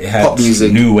music. It had pop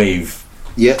music. new wave.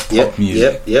 Yep.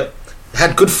 music. It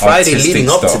had Good Friday Artistic leading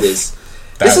up stuff. to this.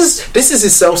 This is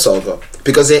his Cell Saga,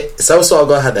 because Cell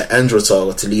Saga had the Android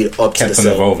Saga to lead up to the Kept on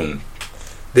Cell. evolving.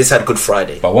 This had Good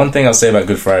Friday. But one thing I'll say about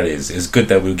Good Friday is it's good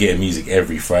that we're getting music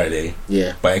every Friday.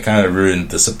 Yeah. But it kind of ruined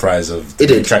the surprise of It the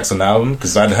did. tracks on the album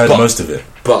because I'd heard most of it.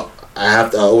 But I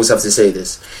always have to say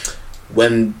this: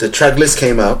 when the track list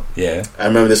came out, Yeah. I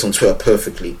remember this on Twitter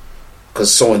perfectly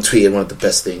because someone tweeted one of the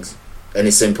best things, and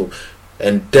it's simple.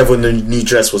 And Devil in the New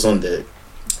Dress was on there,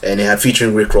 and it had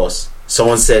featuring Rick Ross.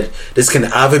 Someone said this can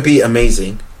either be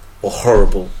amazing or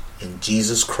horrible. And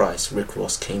Jesus Christ, Rick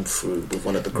Ross came through with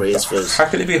one of the greatest verses. How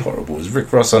could it be horrible? Is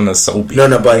Rick Ross on the soul beat? No,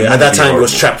 but It at had that to be time it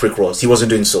was horrible. trap Rick Ross. He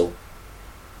wasn't doing soul.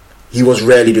 He was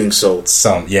rarely doing soul.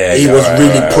 He was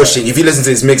really pushing. If you listen to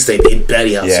his mixtape, he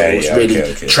barely had soul. It was really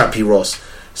trappy Ross.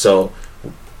 So,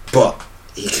 but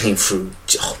he came through.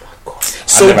 Oh my god,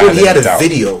 so good. He had a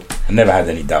video. I never had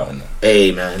any doubt in that.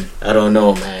 Hey man, I don't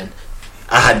know, man.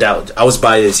 I had doubt. I was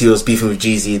biased. He was beefing with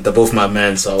Jeezy. They're both my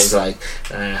man, so I was like,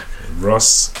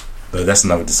 Ross. No, that's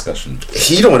another discussion.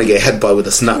 He don't want to get headbutted with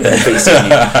a snap in the face.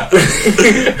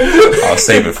 I'll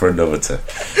save it for another time.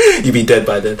 You'd be dead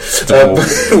by then.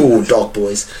 Ooh, Dark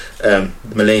Boys.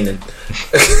 Malanan.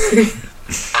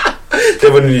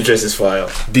 Devil in the New Dress is fire.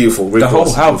 Beautiful. The whole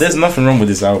album. There's nothing wrong with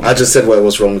this album. I just said what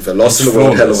was wrong with it. Lost in the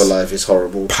World, Hell of a Life is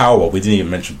horrible. Power. We didn't even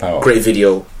mention Power. Great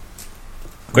video.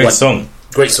 Great song.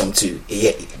 Great song too.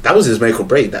 Yeah, that was his make or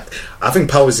break. That I think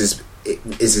Power is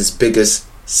his biggest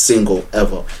single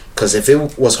ever. Because if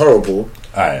it was horrible,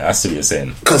 Alright, I see what you're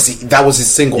saying. Because that was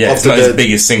his single. Yeah, it's not his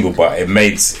biggest single, but it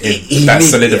made that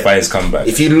solidified his comeback.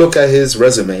 If you look at his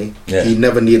resume, Yeah. he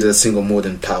never needed a single more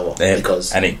than Power.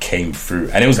 Because and it came through,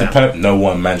 and it was no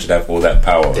one man should have all that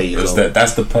power. There you go.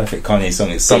 That's the perfect Kanye song.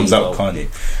 It sums up Kanye.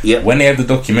 Yeah. When they had the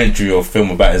documentary or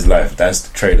film about his life, that's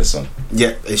the trailer song.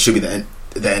 Yeah, it should be the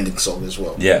ending song as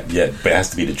well. Yeah, but it has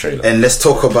to be the trailer. And let's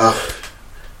talk about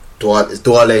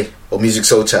Duale or Music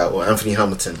Soul Child or Anthony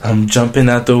Hamilton. I'm jumping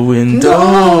out the window.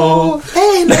 No,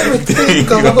 hey, everything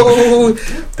go.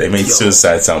 They made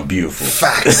Suicide sound beautiful.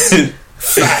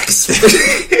 Facts.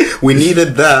 We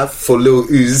needed that for Lil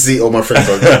Uzi or my friends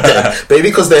on dead. Maybe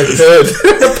because they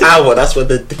heard Power. That's what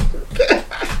they did.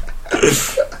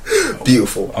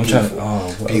 Beautiful. I'm trying to.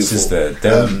 Oh, what else is there?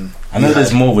 I know yeah.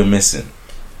 there's more we're missing.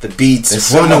 The Beats, There's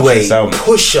so much Runaway, in this album.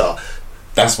 Pusher.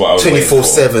 That's what I was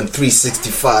 24/7,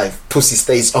 365. Pussy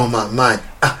stays on my mind.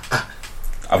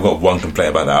 I've got one complaint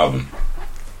about the album.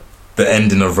 The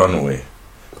ending of Runaway.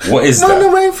 What is Run that?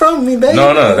 away from me, baby.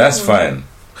 No, that's fine.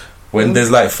 when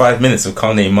there's like 5 minutes of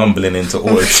Kanye mumbling into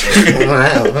auto-tune.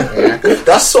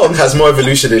 That song has more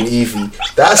evolution than Evie.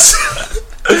 That's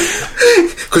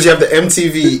because you have the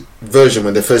MTV version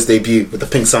when they first debuted with the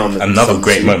pink sound. Another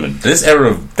great moment. That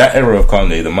era of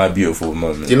Kanye, the My Beautiful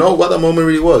moment. You know what that moment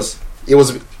really was? It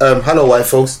was hello white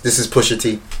folks, this is Pusha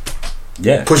T.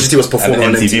 Yeah, Pusha T was performing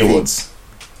on MTV Awards.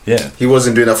 Yeah, he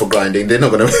wasn't doing that for grinding. They're not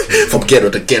gonna from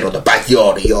ghetto to ghetto, the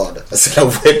backyard to yard. I said,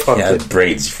 whip on he had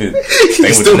braids. They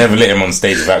would never let him on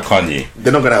stage without Kanye.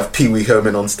 They're not gonna have Pee Wee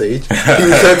Herman on stage. Pee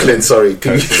Wee Kirkland, sorry, Pee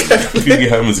Wee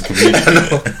Herman's a comedian.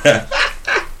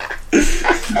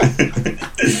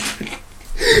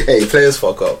 Hey, players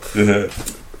fuck up.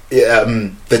 Yeah,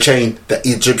 the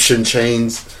Egyptian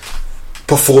chains.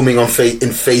 Performing in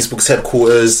Facebook's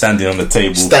headquarters, standing on the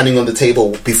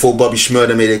table before Bobby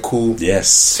Shmurda made it cool.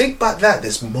 Yes, think about that.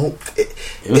 It's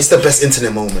the best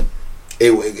internet moment.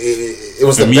 It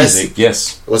was the music, best.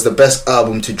 Yes, it was the best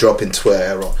album to drop in Twitter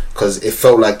era because it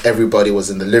felt like everybody was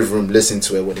in the living room listening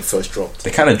to it when it first dropped.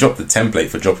 They kind of dropped the template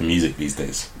for dropping music these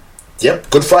days. Yep,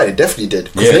 Good Friday definitely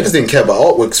did because niggas didn't care about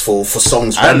artworks for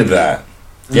songs randomly. That.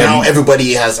 Now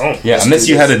everybody has. Unless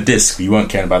you had a disc, you weren't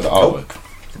caring about the artwork.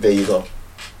 There you go.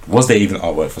 Was there even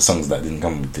artwork for songs that didn't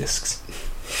come with discs?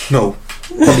 No,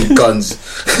 probably guns.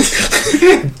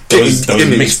 those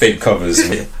mixtape covers.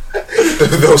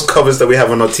 Those covers that we have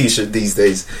on our t-shirt these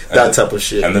days, that type of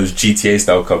shit, and those GTA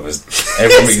style covers.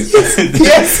 Yes.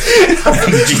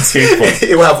 GTA font.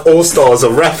 It will have all stars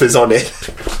of rappers on it.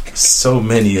 So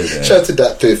many of them. Shout out to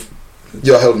that Piff.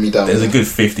 You're holding me down. There's a good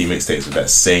 50 mixtapes with that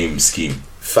same scheme.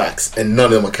 Facts, and none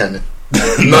of them are canon.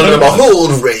 None of them are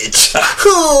Hood Rich.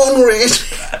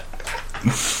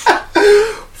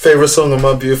 Favorite song of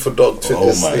My Beautiful Doctor.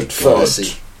 Oh my god!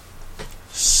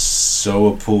 So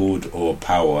Appalled or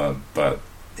Power, but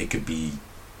it could be.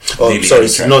 Oh, sorry,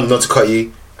 not to cut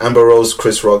you. Amber Rose,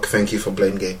 Chris Rock, thank you for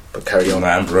Blame Game, but carry on. No,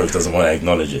 Amber Rose doesn't want to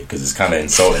acknowledge it because it's kind of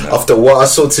insulting her. After what I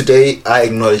saw today, I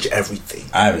acknowledge everything.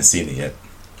 I haven't seen it yet.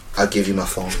 I'll give you my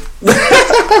phone.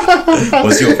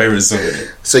 What's your favourite song?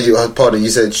 So you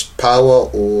said Power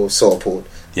or So Appalled?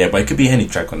 Yeah, but it could be any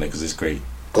track on there because it's great.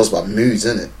 Goes by moods,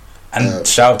 isn't it? And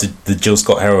shout out to the Jill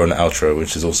Scott Heroin outro,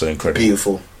 which is also incredible.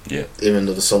 Beautiful. Yeah. Even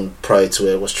though the song prior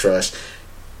to it was trash.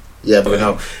 Yeah, but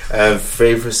no.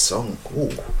 Favourite song?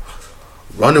 Ooh.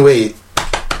 Runaway.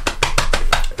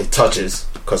 It touches.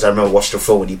 Because I remember watching the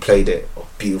film when he played it. Oh,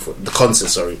 beautiful. The concert,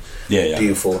 sorry. Yeah.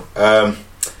 Beautiful.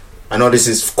 I know this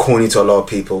is corny to a lot of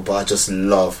people, but I just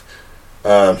love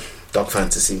Dark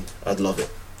Fantasy. I'd love it.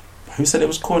 Who said it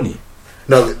was corny?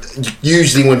 No,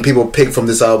 usually when people pick from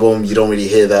this album, you don't really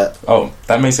hear that. Oh,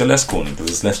 that makes it less corny because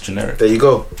it's less generic. There you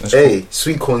go. That's hey, cool.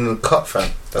 Sweet Corn and Cut,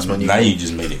 fam. That's my new. Now you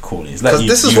just made it corny. It's like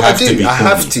this is what I do. I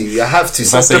have to.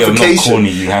 If I say you're not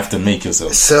corny, you have to make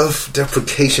yourself.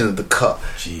 Self-deprecation of the cut.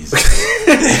 Jesus.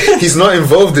 He's not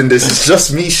involved in this. It's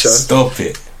just me, Sean. Stop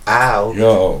it. Ow.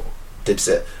 Yo.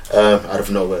 Dipset. Out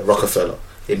of nowhere. Rockefeller.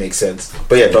 It makes sense.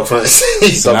 But yeah, Dark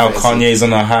Fantasy. So now Kanye's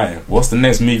on a high. What's the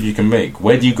next move you can make?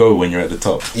 Where do you go when you're at the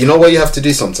top? You know what you have to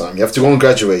do sometime? You have to go on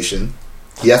graduation.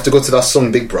 You have to go to that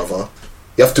song Big Brother.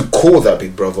 You have to call that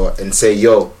Big Brother and say,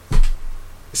 yo,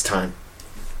 it's time.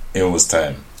 It was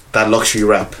time. That luxury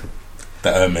rap.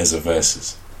 The Hermes of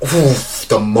verses. Oof,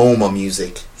 the MoMA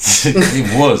music.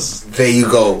 It was. There you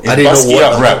go. I didn't know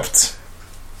what rapped.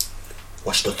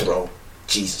 Watch the Throne.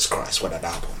 Jesus Christ, what an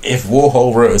album. If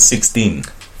Warhol wrote a 16.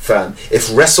 Fam, if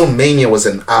WrestleMania was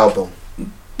an album.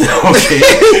 Okay.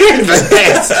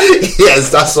 yes,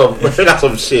 that's some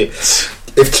shit.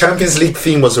 If Champions League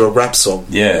theme was a rap song.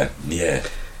 Yeah.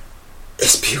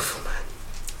 It's beautiful, man.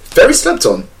 Very slept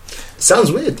on. It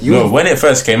sounds weird. When it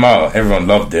first came out, everyone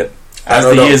loved it. As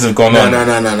the years have gone on,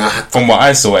 no. From what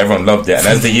I saw, everyone loved it, and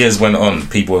as the years went on,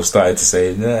 people have started to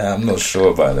say, "Nah, I'm not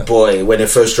sure about that." Boy, when it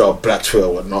first dropped, Black Twitter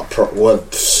were not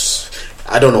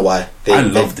I don't know why I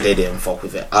loved it. They didn't fuck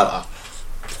with it.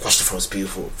 Watch the Throne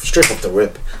beautiful, straight off the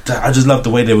rip. I just loved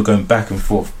the way they were going back and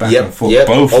forth, Yep.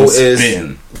 Both were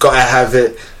spitting. Gotta have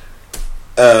it.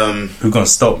 Who gonna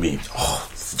stop me? Oh,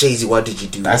 Jay-Z, why did you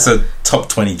do that? That's a top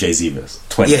 20 Jay-Z verse.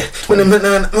 20. Yeah. 20.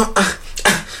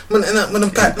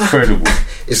 Incredible.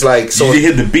 It's like so. You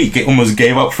hear the beat? It almost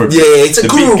gave up for a bit. Yeah, it's a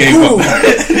guru.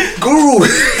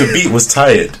 The beat was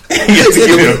tired. You had to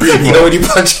give it a breather. You know when you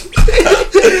punch?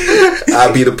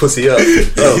 I'll beat the pussy up.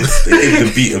 Give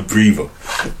the beat a breather.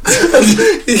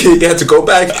 You had to go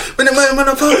back.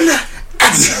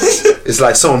 It's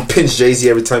like someone pinched Jay-Z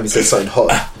every time he said something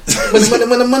hot.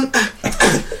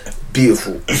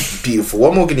 Beautiful.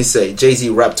 What more can you say? Jay-Z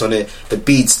rapped on it. The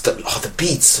beats.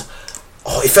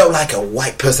 Oh, it felt like a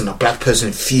white person, a black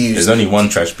person fused. There's only one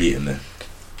trash beat in there.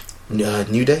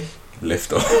 New Day?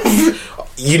 Lift Off.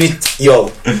 You need,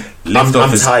 yo. Lift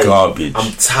Off is tired. garbage.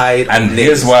 I'm tired. And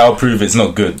here's why I'll prove it's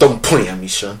not good. Don't point at me,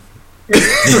 Sean.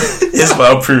 Here's why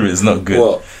I'll prove it's not good.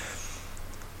 What?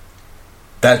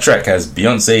 That track has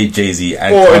Beyonce, Jay-Z,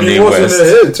 and And Kanye it wasn't West. a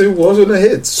hit. It wasn't a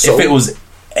hit. So If it was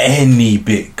any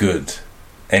bit good,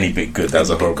 that was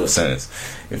a horrible sentence.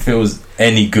 If it was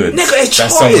any good, Nigga, it that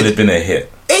song charted. would have been a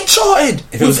hit. it charted.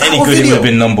 If it was any good, it would have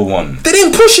been number one. They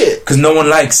didn't push it. Because no one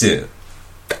likes it.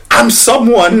 I'm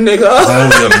someone, nigga.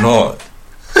 No, you're not.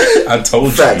 I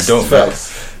told Facts, you, you don't.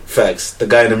 facts. The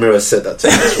guy in the mirror said that to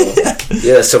me as well.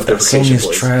 Yeah, That song self-deprecation, is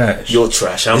boys. trash. You're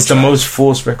trash. It's the most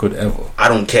forced record ever. I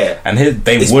don't care. And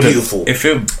they It's would have. beautiful. They It's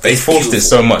forced it beautiful.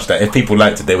 so much that if people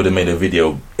liked it, they would have made a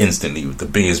video instantly with the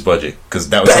biggest budget. Because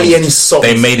that was Barely any songs.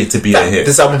 They made it to be a hit.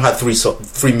 This album had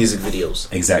three music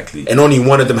videos, Exactly. and only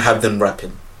one of them had them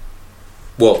rapping.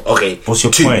 Well, okay. What's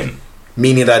your 2, point?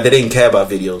 meaning that they didn't care about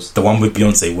videos. The one with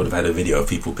Beyonce would have had a video if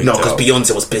people picked No, it because up.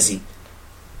 Beyonce was busy.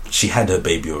 She had her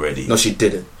baby already. No, she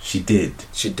didn't. She did.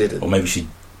 She didn't. Or maybe she...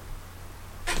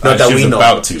 Not that she we was know.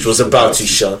 about to. She was about to,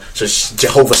 Sean. So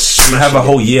Jehovah You have a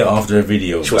whole year after a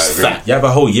video. She was fat. You have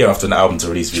a whole year after an album to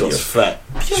release She video. was fat.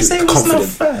 She was Beyonce was confident. not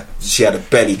fat. She had a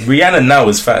belly. Rihanna now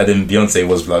is fatter than Beyonce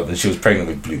was when she was pregnant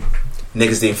with Blue.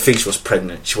 Niggas didn't think she was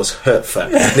pregnant. She was hurt fat.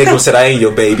 Niggas said, I ain't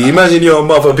your baby. Imagine you're a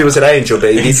mother. People said, I ain't your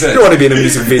baby. Exactly. You don't want to be in a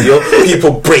music video.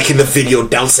 People breaking the video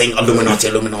down saying Illuminati,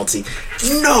 Illuminati.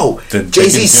 No.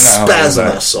 Jay-Z spazzed on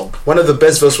that song. One of the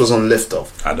best verses was on Lift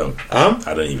Off. I don't. Huh?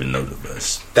 I don't even know the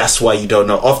verse. That's why you don't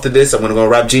know. After this, I'm going to go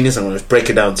Rap Genius. I'm going to break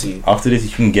it down to you. After this,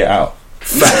 you can get out.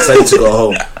 Facts. I need to go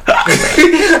home.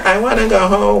 I want to go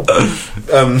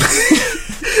home.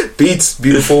 Beats,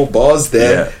 beautiful. Bars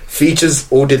there. Yeah. Features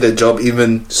all did their job.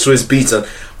 Even Swiss Beats. And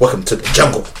welcome to the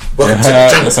jungle. Welcome to the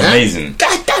jungle. That's amazing.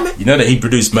 God damn it. You know that he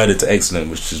produced Murder to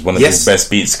Excellent, which is one of Yes. his best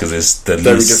beats because it's the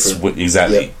Very least different.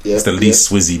 exactly. Yeah, it's the yeah.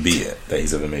 least swizzy beat that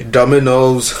he's ever made.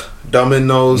 Dominoes.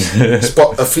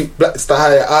 Spot a feet. Black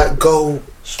style. I go.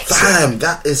 Damn,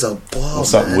 that is a ball.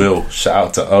 What's man. up, Will? Shout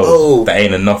out to Oh. That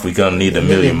ain't enough. We gonna need a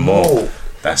million more.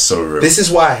 That's so real. This is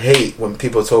why I hate when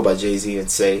people talk about Jay-Z and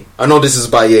say, I know this is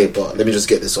by Ye, but let me just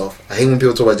get this off. I hate when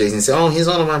people talk about Jay-Z and say, oh, he's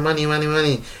on my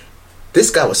money. This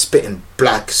guy was spitting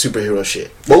black superhero shit.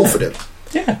 Both of them.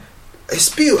 Yeah. It's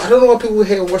beautiful. I don't know why people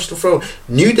hate Watch the Throne.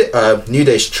 New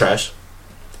Day's trash.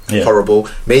 Yeah. Horrible.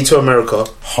 Made to America.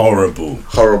 Horrible.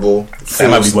 That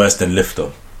might be worse than Lift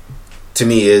Off. To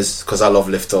me is because I love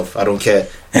Lift Off. I don't care.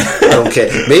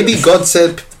 Maybe God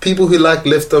said people who like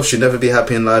Lift Off should never be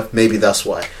happy in life. Maybe that's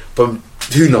why. But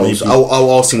who knows? Maybe.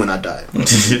 I'll ask him when I die.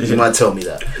 You might tell me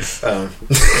that.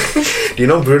 Do you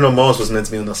know Bruno Mars was meant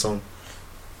to be on that song?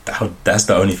 That's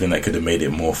the only thing that could have made it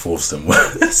more forced than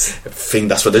worse. I think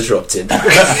that's what they dropped in.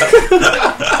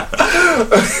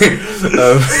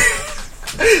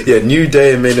 Yeah, New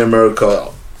Day and Made in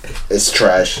America is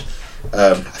trash.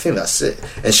 I think that's it.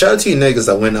 And shout out to you niggas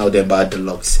that went out there and bought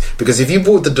Deluxe. Because if you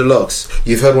bought the Deluxe,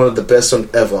 you've heard one of the best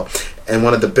songs ever and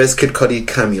one of the best Kid Cudi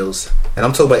cameos. And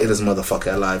I'm talking about Illest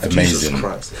Motherfucker Alive. Amazing. Jesus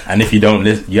Christ. And if you don't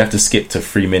you have to skip to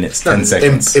 3 minutes, 10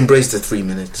 seconds. Embrace the 3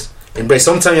 minutes. Embrace.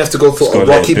 Sometimes you have to go through a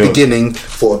rocky beginning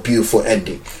for a beautiful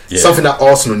ending. Yeah. Something that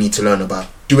Arsenal need to learn about.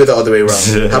 Do it the other way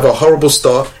around. Have a horrible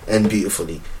start and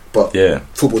beautifully. But Yeah.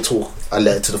 football talk, I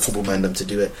let it to the football man them to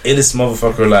do it. Illest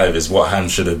Motherfucker Alive is what Ham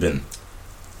should have been.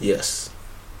 Yes.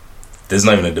 There's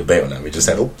not even a debate on that. We just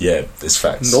have, Nope. yeah, it's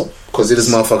facts. Nope. Because it is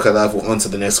Motherfucker Alive will answer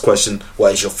the next question.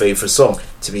 What is your favourite song?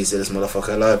 To me, it's It is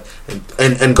Motherfucker Alive.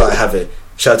 And gotta have it.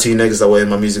 Shout out to you niggas that were in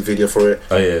my music video for it.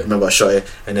 Oh yeah. Remember I shot it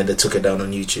and then they took it down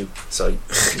on YouTube. So you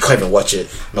can't even watch it.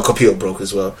 My computer broke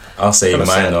as well. I'll say Kinda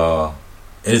mine sad. are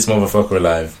Illest Motherfucker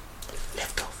Alive.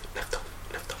 Left off.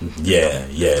 Yeah,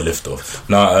 Lift Off.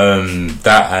 No,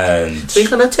 that and We're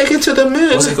gonna take it to the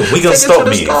moon. what's it called? We Gonna Take it Stop to the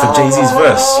Me for Jay-Z's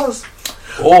verse. stars.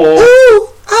 Or Ooh,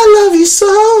 I love you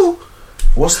so.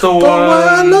 what's the But why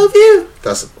I one? love you.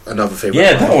 That's another favourite.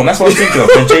 Yeah, that one. That's what I was thinking of.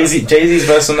 And Jay-Z's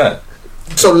verse on that.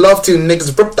 So love to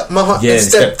niggas ripped up my heart Yeah, and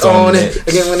stepped on it.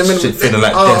 Again when I'm in Shit feeling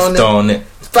like on death it. on it.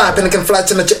 Five and I can fly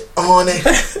to the jet on it.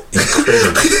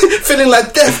 Feeling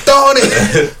like death on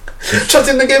it.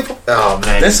 Trusting the game. Oh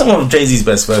man. There's some of Jay-Z's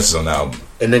best verses on the album.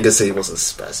 A nigga said he wasn't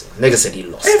spazzing. Nigga said he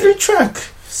lost Every it. track.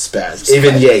 Spaz.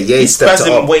 Even Ye stepped Spazzed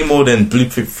it him up. way more than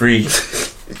Blueprint 3,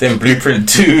 then Blueprint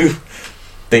 2,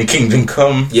 then Kingdom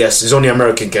Come. Yes, it's only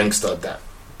American Gangster that.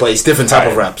 But it's different type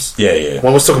of raps. Yeah.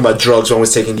 One was talking about drugs, one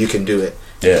was taking You Can Do It.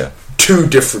 Yeah. Two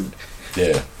different.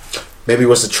 Yeah. Maybe it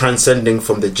was the transcending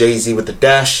from the Jay-Z with the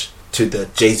dash to the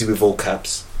Jay-Z with all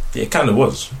caps. Yeah, it kind of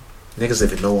was. Niggas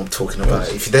even know what I'm talking about.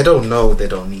 If they don't know, they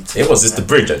don't need to. It was. It's the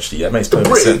bridge, actually. That makes The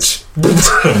perfect sense.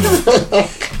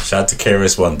 bridge. Shout out to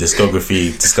KRS-One.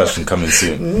 Discography discussion coming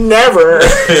soon. Never.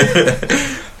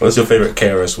 What's your favourite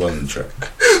KRS-One track?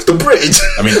 The bridge.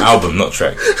 I mean album, not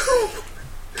track.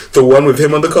 The one with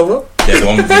him on the cover? Yeah, the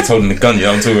one with him holding the gun, you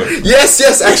know what I'm talking about? Yes,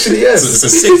 actually, yes. It's a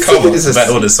sick cover. It's like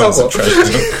all the songs are trash.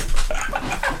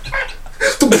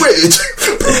 The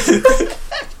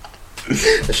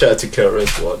bridge. Shout out to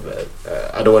KRS-One, man.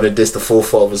 I don't want to diss the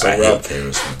forefathers of I rap. hate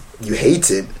KRS-One. You hate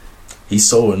him. He's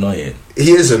so annoying.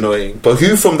 He is annoying. But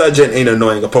who from that gen ain't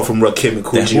annoying apart from Rakim and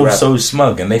They're Coogee all rap? so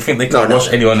smug and they think they can wash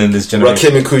anyone in this generation.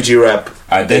 Rakim and Coogee rap.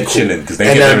 They're cool. chilling because they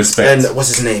get their respect. And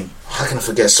what's his name? How can I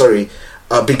forget? Sorry.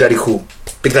 Big Daddy Cool.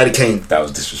 Big Daddy Kane. That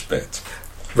was disrespect.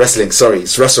 Wrestling, sorry.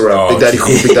 It's wrestle rap. Big Daddy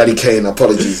Cool, Big Daddy Kane.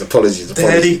 Apologies.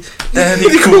 Daddy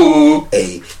Cool.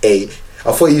 Hey.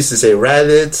 I thought you used to say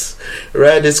Raditz.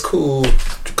 Raditz cool.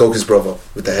 Goku's brother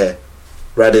with the hair.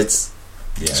 Raditz.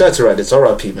 Yeah. Shout out to Raditz.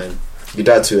 R.I.P. man. You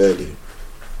died too early.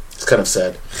 It's kind of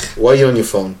sad. Why are you on your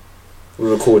phone?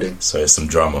 We're recording. So it's some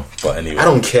drama, but anyway. I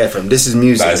don't care, fam. This is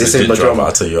music. That is This legit ain't my drama.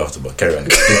 I'll tell you after, but carry on.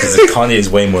 Because Kanye is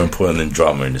way more important than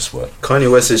drama in this world. Kanye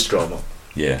West is drama.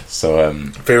 Yeah. So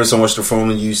Favorite song Watch the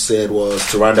Throne you said was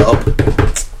To Round It Up.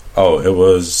 it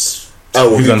was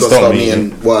Who Gonna Stop Me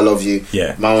and Why I Love You.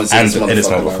 Yeah. My one's and This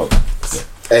Motherfucker.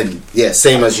 Motherfucker. Yeah. And yeah,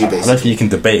 same as you I don't basically. think you can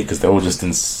debate because they're all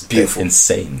just Beautiful.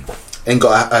 insane. And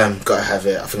gotta have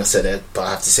it. I think I said it, but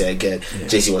I have to say it again. Yeah.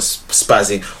 JC was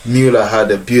spazzing. Mueller had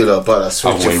a Bueller, but I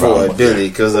switched it forward, round, Billy,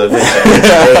 because of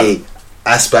hey,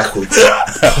 ass backwards,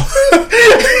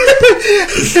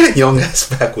 young ass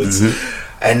backwards.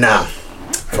 And now,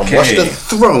 from Watch the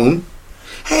Throne.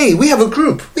 Hey, we have a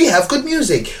group. We have good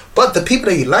music, but the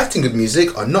people that you liked in good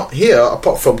music are not here,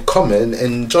 apart from Common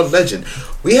and John Legend.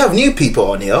 We have new people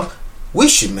on here. We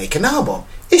should make an album.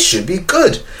 It should be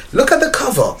good. Look at the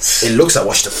cover. It looks like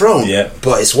Watch the Throne,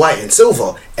 but it's white and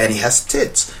silver, and he has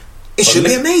tits. It should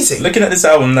be amazing. Looking at this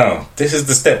album now, this is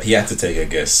the step he had to take, I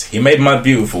guess. He made My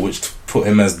Beautiful, which put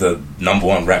him as the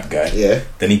 #1 rap guy. Yeah.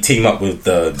 Then he teamed up with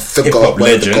the The hip God, hop one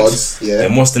of the legend. gods, yeah.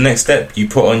 Then what's the next step? You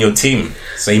put on your team.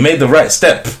 So he made the right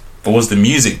step, but was the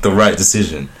music the right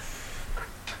decision?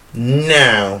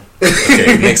 Now.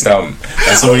 Okay, next album.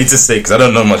 That's all I need to say because I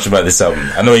don't know much about this album.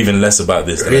 I know even less about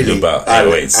this than I do about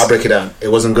 808s. I'll break it down. It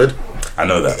wasn't good. I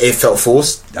know that. It felt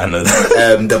forced. I know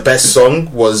that. The best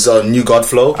song was New God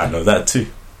Flow. I know that too.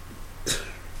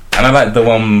 And I like the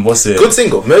one. What's it? Good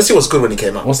single. Mercy was good when it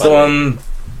came out. What's the one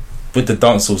with the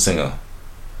dancehall singer?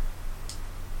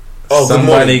 Oh,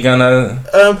 Somebody Good Morning.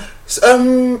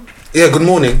 Yeah, Good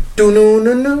Morning.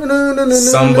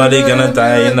 Somebody gonna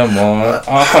die in the morning.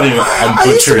 Oh, I can't even. I'm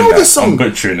butchering that. I'm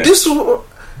butchering it. This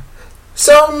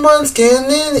someone's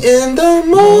getting in the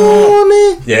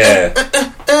morning. Yeah.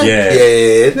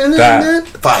 That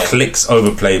Fire. clicks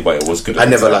overplayed, but it was good. I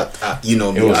never liked. You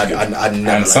know me. It was I good. never. And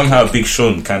liked somehow it. Big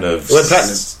Sean kind of. Well,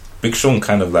 platinum. Big Sean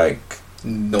kind of like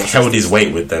No held his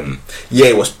weight with them. Yeah,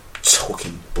 it was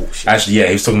talking bullshit. Actually, yeah,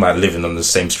 he was talking about living on the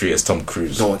same street as Tom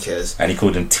Cruise. No one cares. And he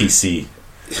called him TC.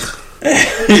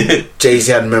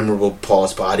 Jay-Z had memorable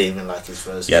parts, but I didn't even like his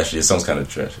verse. Yeah, actually, it sounds kind of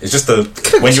trash. It's just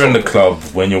when you're in the club,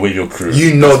 when you're with your crew.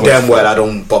 You know damn well I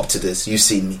don't bop to this. You've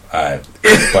seen me. Alright.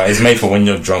 But it's made for when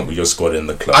you're drunk with your squad in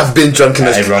the club. I've been drunk in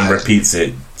this Everyone club. repeats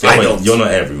it. You're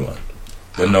not everyone.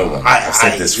 You're no one. I've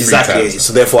said this 3 exactly. times.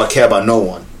 So therefore I care about no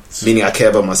one. Meaning I care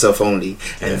about myself only.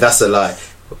 And that's a lie.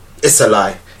 It's a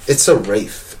lie. It's a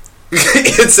wraith.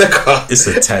 It's a car. It's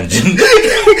a tangent.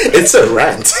 It's a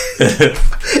rant.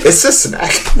 It's a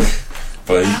snack.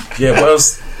 But yeah, what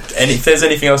else? If there's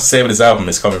anything else to say about this album,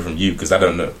 it's coming from you because I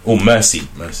don't know. Oh, Mercy.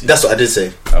 That's what I did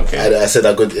say. Okay. I said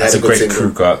that good. That's a great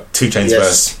crew cut. 2 Chainz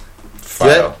verse. Fire.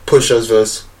 Yeah. Pusha's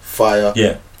verse. Fire.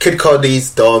 Yeah. Kid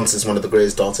Cudi's dance is one of the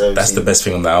greatest dance I've ever That's seen. the best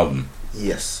thing on the album.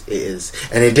 Yes, it is.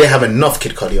 And it didn't have enough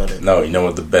Kid Cudi on it. No, you know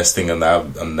what the best thing on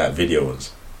that video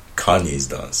was? Kanye's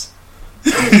dance.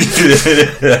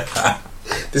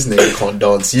 This nigga can't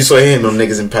dance. You saw him on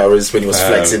Niggas in Paris when he was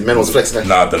flexing. Man was flexing. Like,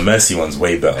 Nah, the Mercy one's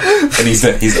way better. And and he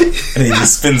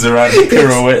just spins around and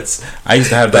pirouettes. I used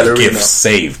to have that Ballerina. GIF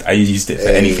saved. I used it for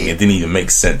anything. It didn't even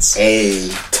make sense. hey,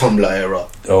 Tumblr era.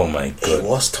 Oh my It god.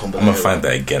 was Tumblr I'm gonna era. find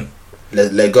that again.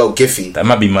 Let go, Giphy. That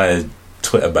might be my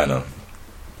Twitter banner.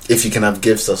 If you can have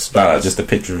gifts of Nah, just a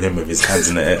picture of him with his hands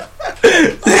in the air.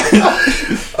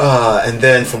 And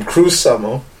then from Cruise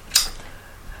Summer.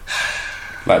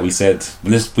 Like we said,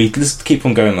 let's keep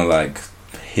on going on like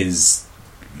his.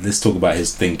 Let's talk about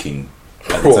his thinking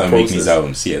at the time making his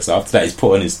albums. Yeah, so after that, he's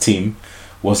put on his team.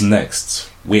 What's next?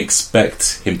 We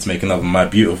expect him to make another My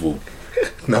Beautiful,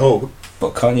 No.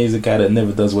 but Kanye's a guy that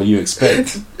never does what you expect.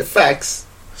 Facts.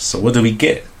 So what do we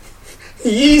get?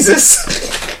 Jesus.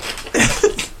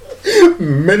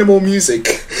 Minimal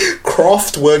music,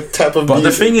 craft work type of But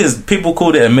music. the thing is, people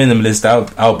called it a minimalist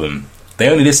album. They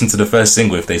only listen to the first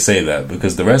single if they say that,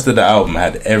 because the rest of the album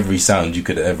had every sound you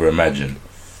could ever imagine.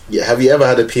 Yeah, have you ever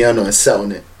had a piano and sat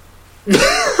on it?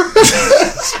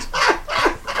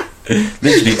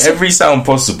 Literally every sound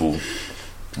possible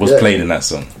was played in that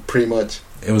song. Pretty much.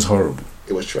 It was horrible.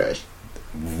 It was trash.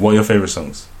 What are your favourite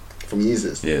songs? From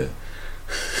users. Yeah.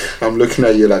 I'm looking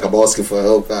at you like I'm asking for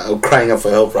help. I'm crying out for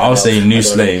help right now. I'll say I New don't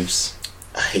Slaves. know.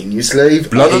 I hate New Slave.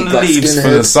 Blood I on hate the Black Leaves for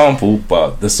Skinhead. the sample,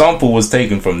 but the sample was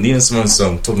taken from Nina Simone's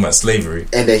song talking about slavery.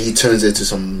 And then he turns it to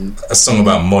some... A song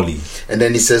about Molly. And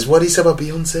then he says, what did he say about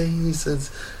Beyonce? He says...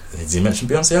 Did he mention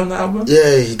Beyonce on the album?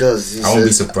 Yeah, he does. He I won't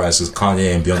be says, surprised because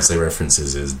Kanye and Beyonce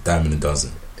references is dime in a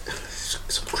dozen.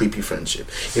 some creepy friendship.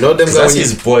 You know them guys... That's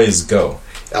his boy's girl.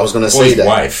 I was going to say Boy's that.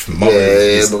 wife.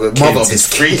 Mother, but mother of his his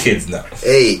 3 kid. kids now.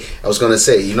 Hey, I was going to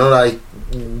say, you know, like,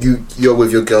 you're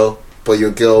with your girl, but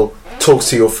your girl talks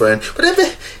to your friend. But then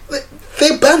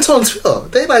they banter on Twitter.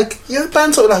 They like, you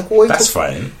banter like, what? That's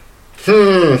fine.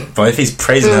 But if he's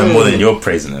praising her more than you're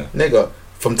praising her. Nigga,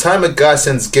 from time a guy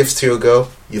sends gifts to your girl,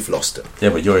 you've lost her. Yeah,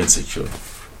 but you're insecure.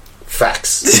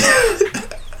 Facts.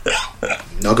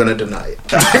 Not gonna deny it.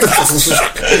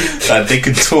 Like, they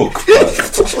could talk, but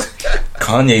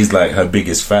Kanye's like her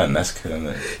biggest fan. That's kind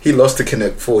of... He lost the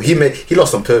Connect 4. He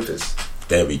lost on purpose.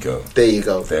 There we go. There you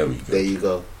go. There we go. There you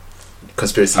go.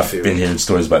 Conspiracy I've theory. been hearing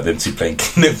stories about them two playing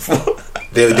Connect 4.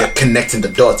 They're connecting the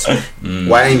dots.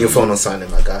 Why ain't your phone on silent,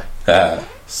 my guy?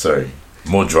 Sorry.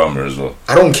 More drama as well.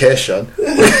 I don't care, Sean.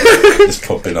 It's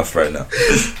popping off right now.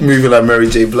 Moving like Mary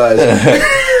J. Blige.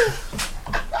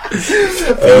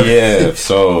 Yeah,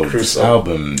 so this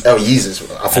album... Oh, Jesus.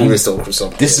 I thought we were still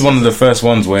Croissant. This is one of the first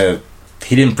ones where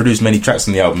he didn't produce many tracks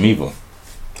on the album either.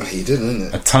 He did,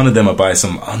 didn't A it? ton of them are by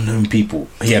some unknown people.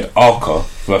 He had Arca,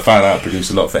 who I found out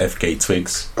produced a lot for FK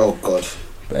Twigs. Oh, God.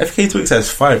 But FK Twigs has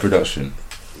fire production.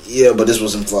 Yeah, but this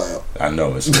wasn't fire. I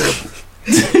know, it's horrible.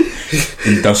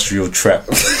 Industrial trap.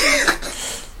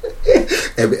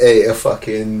 A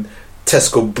fucking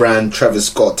Tesco brand Travis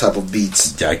Scott type of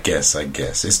beats. Yeah, I guess.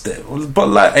 It's but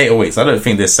like 808s, I don't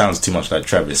think this sounds too much like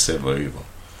Travis Silver either.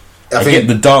 I get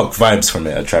the dark vibes from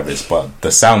it at Travis, but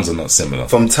the sounds are not similar.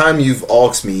 From time you've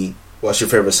asked me what's your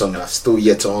favourite song, I've still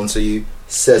yet to answer you.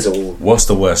 Says it all. What's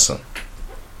the worst song?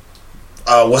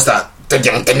 What's that?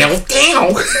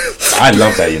 I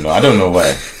love that, you know. I don't know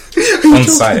why. On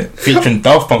Site, featuring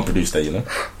Daft Punk produced that, you know.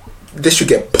 This should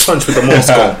get punched with the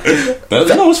mask on.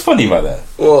 You know what's funny about that?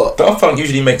 What? Daft Punk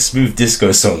usually make smooth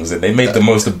disco songs, and they made the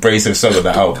most abrasive song of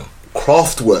the album.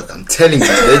 Kraftwerk, I'm telling you,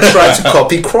 they tried to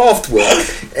copy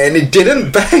Kraftwerk and it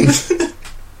didn't bang.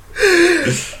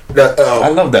 I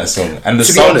love that song, and the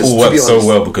sample works so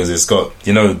well because it's got,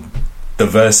 you know, the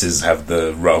verses have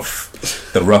the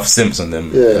rough simps on them,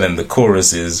 and then the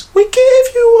chorus is "We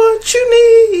give you what you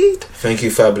need." Thank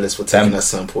you, Fabulous, for taking that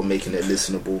sample and making it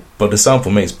listenable. But the sample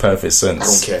makes perfect sense. I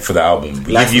don't care for the album.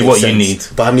 We Life give you makes what sense. you need.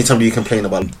 But how many times do you complain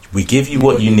about it? We give you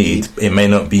what you need. It may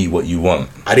not be what you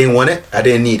want. I didn't want it. I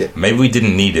didn't need it. Maybe we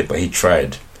didn't need it, but he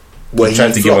tried. Well, he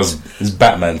tried to give flopped. us his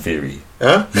Batman theory.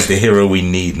 Huh? He's the hero we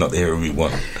need, not the hero we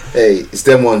want. Hey, it's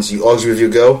them ones. You argue with your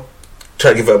girl, try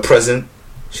to give her a present.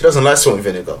 She doesn't like salt and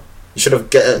vinegar. You should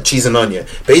have get her cheese and onion.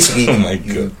 Basically, Oh my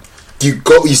god.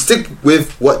 you stick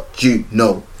with what you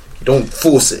know. You don't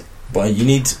force it. But you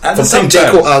need at From the same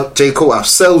time time. J. Cole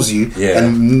outsells you, Yeah.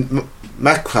 and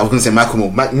Mac, I was going to say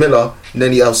Macklemore, Mac Miller, and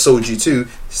then he outsold you too.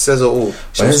 Says it all.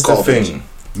 But here's the thing.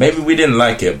 Maybe we didn't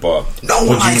like it, but No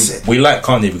one likes it. We like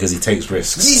Kanye because he takes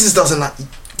risks. Jesus doesn't like.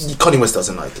 Kanye West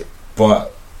doesn't like it.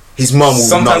 But His mum will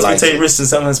sometimes not like we take it. risks and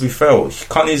sometimes we fail.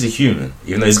 Kanye's a human,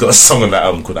 even though he's got a song on that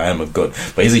album called "I Am a God."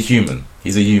 But he's a human.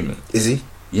 He's a human. Is he?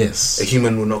 Yes. A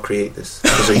human will not create this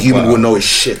because a human Wow. will know his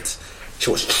shit. She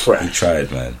was He trash.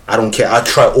 tried, man. I don't care. I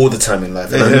try all the time in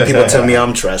life, and I know people tell me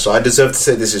I'm trash, so I deserve to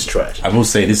say this is trash. I will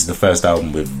say this is the first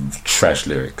album with trash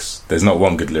lyrics. There's not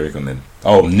one good lyric on them.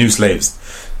 Oh, New Slaves.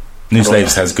 New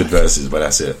Slaves has good verses, but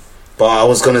that's it. But I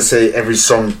was gonna say every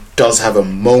song does have a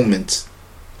moment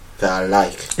that I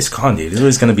like. It's Kanye. There's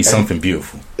always going to be something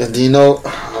beautiful. And do you know, I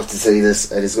have to say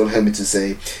this, and it's gonna hurt me to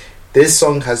say, this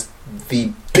song has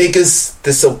the biggest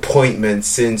disappointment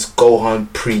since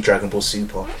Gohan pre-Dragon Ball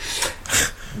Super.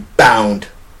 Bound.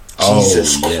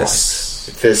 Jesus Christ.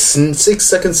 Yes. There's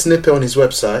 6-second snippet on his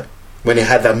website when he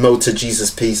had that Motor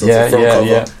Jesus piece on the front cover.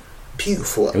 Yeah.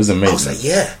 Beautiful. It was amazing. I was like,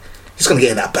 yeah, he's gonna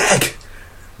get in that bag.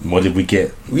 What did we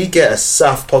get? We get a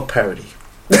South Park parody.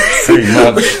 Pretty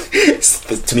much.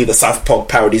 To me, the South Park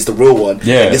parody is the real one.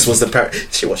 Yeah. And this was the parody.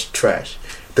 She was trash.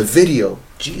 The video,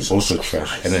 Jesus Also Christ.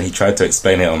 trash. And then he tried to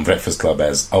explain it on Breakfast Club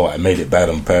as, "Oh, I made it bad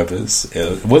on purpose."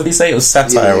 What did he say? It was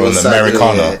satire it on was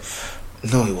Americana.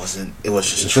 No, it wasn't. It was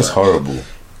just It's just trash. horrible.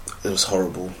 It was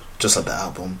horrible. Just like the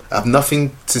album. I have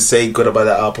nothing to say good about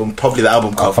that album. Probably the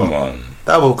album Oh, cover. come on.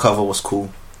 The album cover was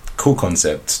cool. Cool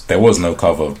concept. There was no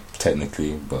cover,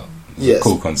 technically, but Yes.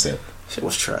 cool concept. Shit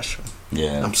was trash.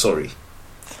 Yeah. I'm sorry.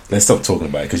 Let's stop talking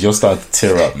about it because you'll start to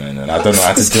tear up, man, and I don't know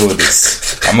how to deal with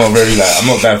this. I'm not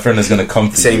that friend that's gonna come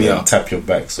to Same you here. and tap your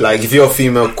back. So. Like, if you're a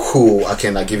female, cool, I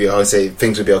can like give you a hug and say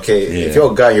things will be okay. Yeah. If you're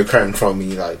a guy, you're crying from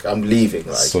me, like, I'm leaving.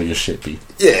 Like, so your shit be.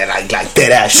 yeah, like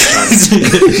dead ass.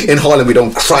 In Harlem, we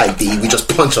don't cry, B. We just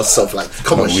punch ourselves. Like,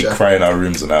 come on, We shit. cry in our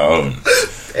rooms on our own.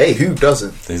 Hey, who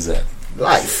doesn't? Exactly.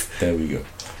 Life. There we go.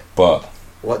 But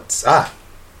What's the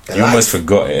you life. almost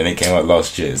forgot it, and it came out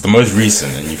last year. It's the most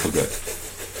recent, and you forgot.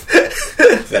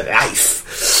 The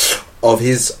life of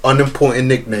his unimportant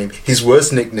nickname, his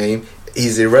worst nickname,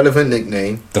 his irrelevant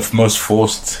nickname. The most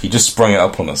forced. He just sprung it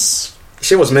up on us.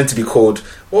 Shit was meant to be called,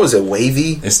 what was it,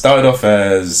 Wavy? It started off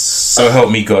as "So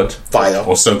Help Me God," Fire.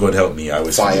 or "So God Help Me." I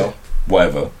always Fire. forget.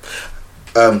 Whatever.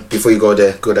 Before you go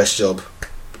there, good ass job.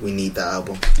 We need that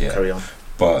album. Yeah. Carry on.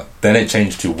 But then it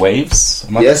changed to Waves.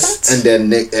 Am I Yes, correct? and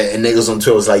then niggas on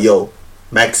Twitter was like, yo,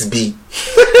 Max B.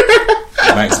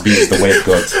 Max B is the Wave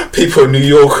God. People in New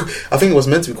York, I think it was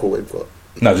meant to be called Wave God.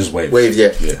 No, just Wave. Wave,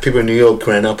 yeah. Yeah. People in New York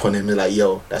ran up on him and like,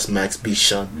 yo, that's Max B,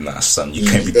 son. Nah, son, you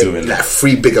can't be doing like that.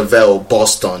 free Bigger Vale,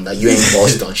 Boston. Like, you ain't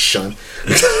Boston, son.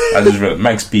 I just realized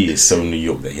Max B is so New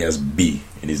York that he has B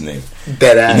in his name.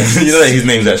 Dead ass. You know that his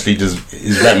name's actually just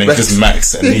his rap name is just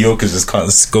Max, and New Yorkers just can't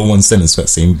go one sentence without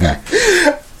saying B.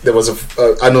 There was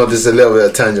I know this is a little bit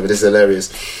of a tangent, but this is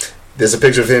hilarious. There's a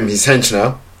picture of him. He's hench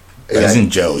now. He's in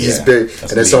jail. He's Yeah, big. That's And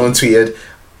then weird. someone tweeted,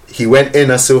 he went in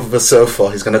as Silver Surfer.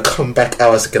 He's gonna come back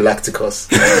out as Galacticos.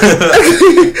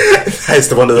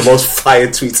 That's one of the most fire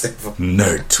tweets ever.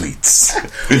 Nerd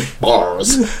tweets.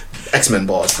 Bars, X-Men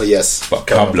bars. But yes, But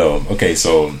Pablo. Okay,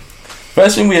 so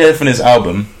first thing we heard from this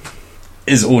album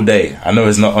is All Day. I know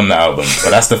it's not on the album, but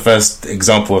that's the first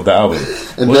example of the album.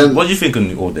 And What, then- what do you think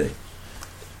of All Day?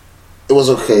 it was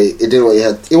okay. It did what he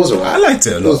had. It was alright. I liked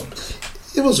it a lot.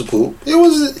 It was cool. It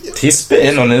was. He's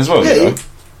spitting on it as well. Yeah, You know?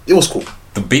 it was cool.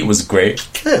 The beat was great.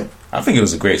 Yeah. I think it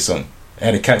was a great song. It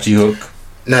had a catchy hook.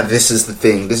 Now this is the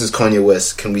thing. This is Kanye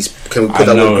West. Can we put I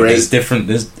that know word great? it's different.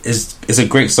 It's a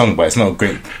great song, but it's not a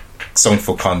great song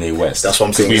for Kanye West. That's what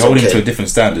I'm saying. We It's hold him okay. to a different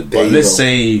standard. There But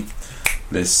you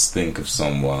let's think of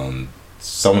someone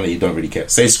that you don't really care.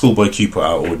 Say Schoolboy Q put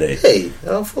out All Day. Hey,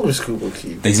 I thought it was Schoolboy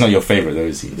Q. He's not your favorite, though,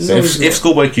 is he? So No, he's if not.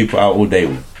 Schoolboy Q put out All Day,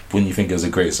 wouldn't you think it was a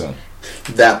great song?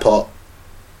 That part.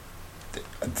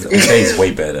 All Day is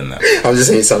way better than that. I'm just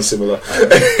saying it sounds similar.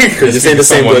 Let's You're saying think the of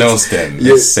same someone words. else then.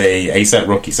 Yeah. Let's say ASAP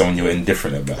Rocky, someone you're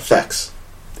indifferent about. Facts.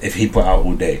 If he put out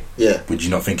All Day, Yeah. would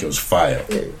you not think it was fire?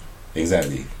 Yeah.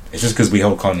 Exactly. It's just because we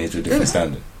hold Kanye to a different Yeah.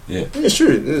 standard. Yeah. It's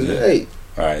true. Yeah. Hey.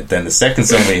 Alright, then the second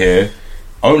song we hear,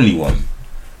 Only One.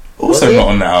 Also Was it? not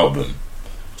on the album.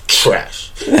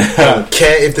 Trash. I don't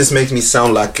care if this makes me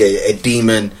sound like a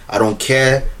demon. I don't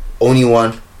care. Only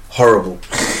one. Horrible.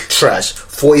 Trash.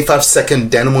 45-second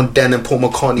denim on denim Paul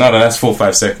McCartney. No, that's 4 or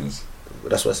 5 seconds.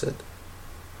 That's what I said.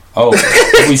 Oh,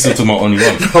 we still talking about Only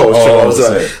One. I was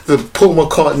sorry. like, the Paul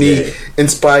McCartney Yeah.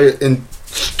 inspired in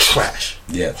trash.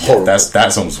 Yeah, Horrible.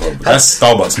 that song was horrible. That's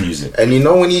Starbucks music. And you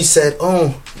know when he said,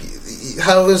 "Oh,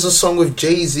 how is a song with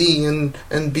Jay-Z and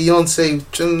Beyonce?"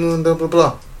 Blah blah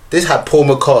blah. This had Paul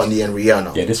McCartney and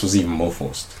Rihanna Yeah, this was even more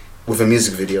forced. with a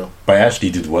music video. But it actually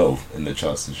did well in the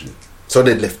charts and shit. So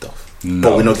they lift off. No.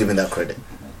 But we're not giving that credit.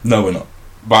 No, we're not.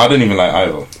 But I don't even like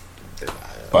either.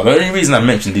 But the only reason I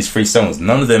mentioned these 3 songs,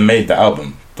 none of them made the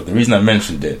album. But the reason I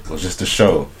mentioned it was just to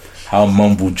show how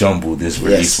mumble jumble this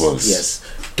release was. Yes.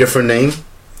 Different name,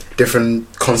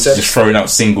 different concept. Just throwing out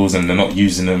singles and they're not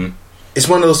using them. It's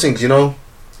one of those things, you know.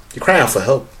 You're crying out for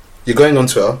help. You're going on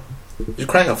Twitter. You're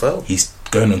crying out for help. He's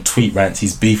going on tweet rants.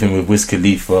 He's beefing with Wiz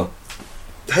Khalifa.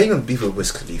 How you gonna beef with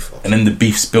Wiz Khalifa? And then the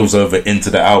beef spills over into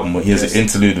the album where he has Yes. an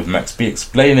interlude of Max B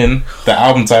explaining the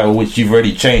album title, which you've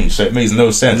already changed. So it makes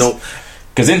no sense. No.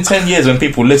 Because in 10 years when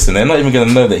people listen, they're not even going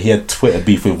to know that he had Twitter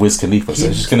beef with Wiz Khalifa. So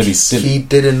it's just going to be silly. He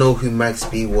didn't know who Max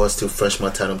B was till Fresh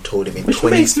Montana told him in Which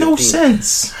 2015. makes no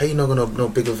sense. How you not gonna know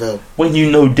Bigger Vel? When you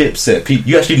know Dipset,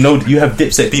 you actually know you have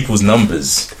Dipset people's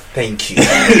numbers. Thank you.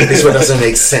 This one doesn't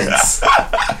make sense.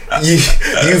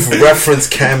 You've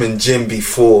referenced Cam and Jim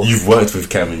before. You've worked with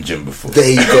Cam and Jim before. There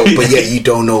you go. But yet you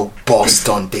don't know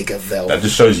Boston Bigger Vel. That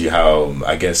just shows you how,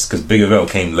 I guess, because Bigger Vel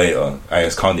came later. I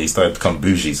guess Kanye started to become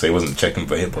bougie, so he wasn't checking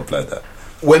for hip hop like that.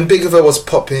 when Big Evil was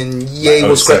popping, yeah,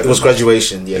 Like it was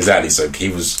graduation. Yeah, Exactly. So he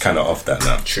was kind of off that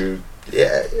now. true.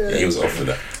 Yeah, Yeah, he was off of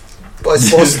that. But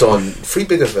it's Boston. Free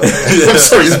Biggerville. I'm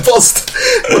sorry, it's Boston.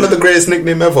 One of the greatest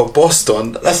nickname ever,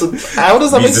 Boston. How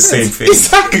does that make Means the sense? same thing.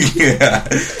 Exactly. Yeah.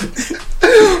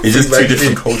 It's just two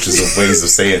different cultures of ways of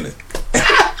saying it.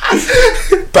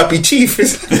 Papi Chief.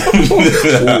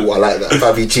 Ooh, I like that.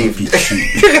 Papi Chief.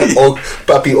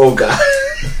 Papi Oga.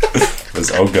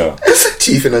 It's Oga.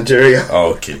 Chief in Nigeria.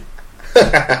 Oh, okay.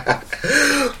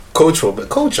 Culture,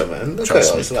 man. Look Trust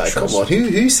at me, us. Like, trust come on.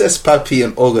 Who says Papi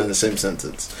and Oga in the same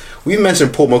sentence? We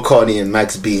mentioned Paul McCartney and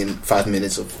Max B in 5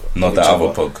 minutes of Not each the other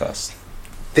other. podcast.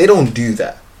 They don't do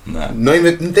that. Nah. I'm not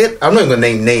even gonna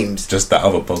name names. Just the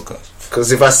other podcast.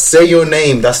 Because if I say your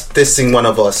name, that's dissing one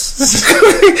of us.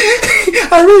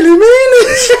 I really mean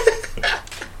it.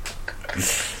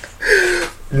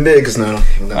 Niggas, no.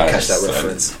 I'm gonna Alright, catch that so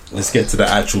reference. Let's get to the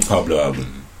actual Pablo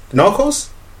album. Narcos?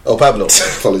 Oh, Pablo.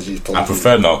 Apologies. I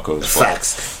prefer Narcos.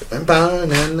 Facts.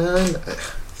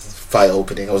 Fire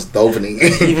opening. I was the opening.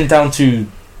 Even down to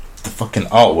the fucking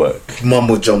artwork.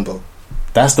 Mumbo jumbo.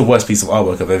 That's the worst piece of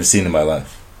artwork I've ever seen in my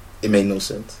life. It made no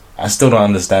sense. I still don't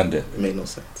understand it. It made no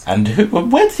sense. And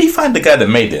where did he find the guy that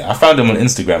made it? I found him on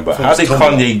Instagram, but From how did Tumblr.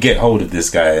 Kanye get hold of this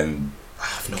guy, and I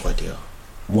have no idea.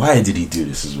 why did he do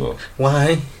this as well?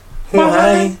 Why?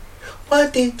 Why? Why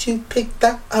did you pick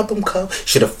that album cover?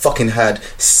 Should have fucking had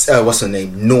what's her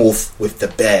name? North with the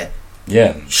bear.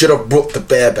 Yeah. Should have brought the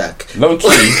bear back. Low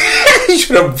key. He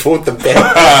should have brought the bear.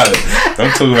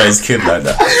 Don't talk about his kid like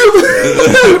that.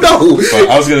 No, But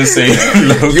I was gonna say,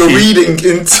 low you're key, reading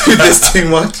into this too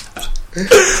much.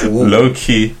 Ooh. low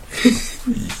key.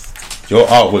 Your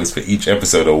artworks for each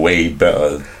episode are way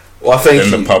better Well, thank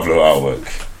than you. the Pablo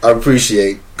artwork. I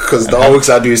appreciate because the And how- artworks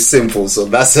I do is simple, so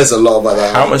that says a lot about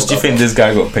that. How much do you think this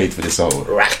guy got paid for this artwork?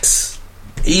 Racks?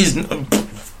 He's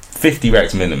 50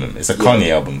 racks minimum. It's a Kanye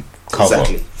album cover.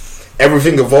 Exactly.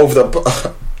 Everything evolved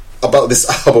about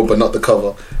this album, but not the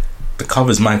cover. The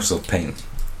cover's Microsoft Paint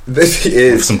This with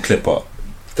is some clip art.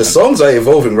 the songs are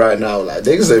evolving right now. Like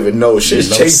they don't even know shit's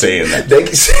love changing. saying that. They,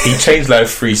 He changed like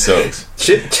 3 songs.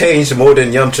 shit changed more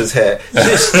than Yamcha's hair.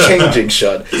 Shit's changing,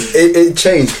 Sean. It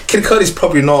changed. Kid Cudi's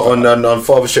probably not on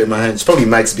Father Straight in My Hands. It's probably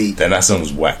Max B. Then that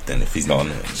song's whacked then if he's not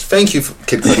on it. Thank you,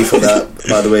 Kid Cudi, for that.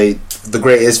 By the way, the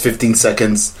greatest 15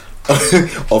 seconds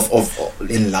of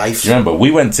in life. Do you remember, we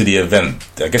went to the event,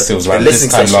 I guess it was around The this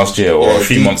listening time session. last year or Yeah, a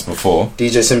few months before.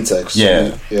 DJ Simtex.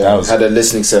 Yeah, that was- had a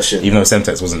listening session. Even though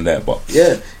Semtex wasn't there, but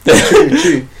Yeah,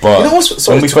 true. But You know what's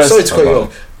sorry when we to first- cut you oh,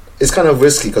 off. It's kind of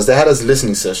risky because they had us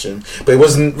listening session, but it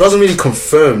wasn't really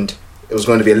confirmed. It was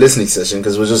going to be a listening session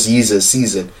because it was just user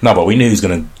season. no, but we knew he was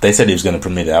gonna. They said he was gonna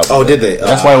premiere the album. Oh, did they?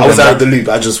 That's why we I was went out of back. the loop.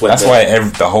 I just went. That's there. why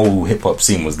the whole hip hop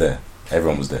scene was there.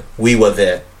 Everyone was there. We were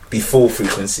there before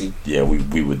Frequency. Yeah, we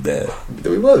were there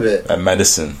We were there. at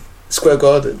Madison. Square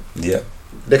Garden Yeah,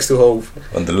 next to Hove.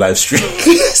 on the live stream.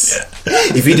 Yes.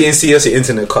 If you didn't see us, your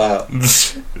internet cut out.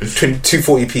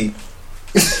 240p.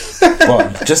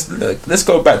 But just let's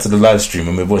go back to the live stream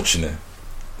when we're watching it.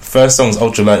 First song's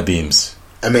Ultralight Beams.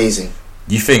 Amazing.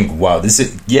 You think, wow,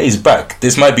 he's back.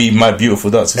 This might be My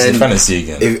Beautiful Dark Twisted And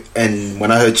Fantasy again. And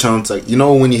when I heard chants, like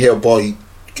when you hear a bar, you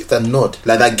get that nod,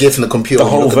 like that gif in the computer. The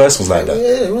whole verse was like that.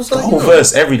 Yeah, it was The like whole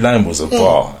verse, every line was a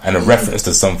bar and a reference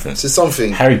to something. It's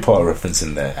something. Harry Potter reference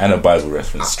in there and a Bible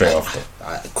reference straight after.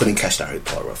 I couldn't catch that Harry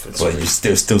Potter reference. But you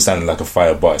still sounded like a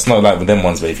fire bar. It's not like with them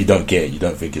ones where if you don't get it, you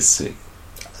don't think it's sick.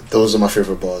 Those are my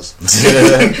favorite bars.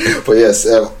 But yes,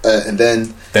 and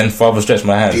then Father Stretch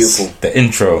My Hands. Beautiful. The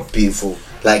intro. beautiful.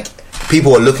 Like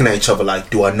people were looking at each other like,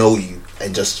 "Do I know you?"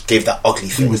 And just gave that ugly We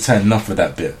face. were turning off for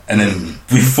that bit, and then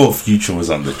we thought Future was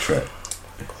on the track.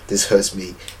 This hurts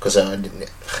me because I didn't.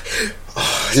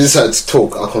 I just had to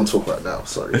talk. I can't talk right now.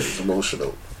 Sorry, it's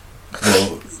emotional.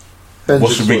 Well,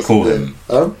 what should we call him?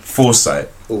 Foresight.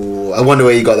 Oh, I wonder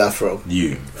where you got that from.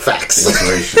 You. Facts.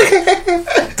 Inspiration.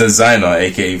 Designer,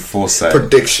 aka Foresight,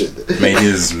 Prediction. made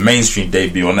his mainstream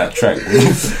debut on that track.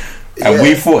 And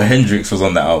we thought Hendrix was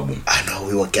on the album. I know,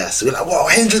 we were gassed. We were like, "Wow,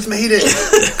 Hendrix made it!"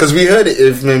 Because we heard it.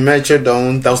 If me Metro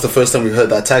down, that was the first time we heard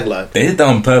that tagline. They did that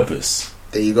on purpose.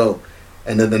 There you go.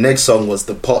 And then the next song was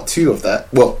the part 2 of that.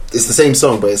 Well, it's the same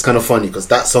song, but it's kind of funny because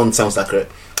that song sounds like a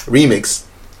remix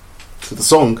to the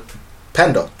song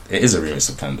Panda. It is a remix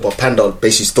of Panda. But Panda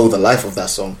basically stole the life of that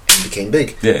song and became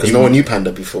big. Yeah, Because no one knew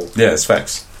Panda before. Yeah, it's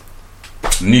facts.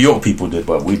 New York people did,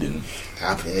 but we didn't.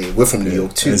 Hey, we're from New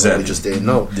York too, Exactly. but we just didn't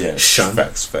know. Yeah, Shun.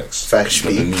 facts. Facts But the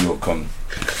speak. New York con.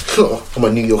 I'm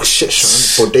a New York shit,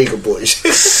 Sean. Bodega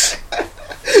Boys.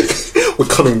 We're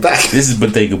coming back. This is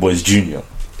Bodega Boys Jr.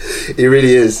 It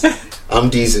really is. I'm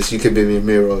Jesus. You can be me,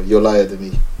 Miro. You're liar to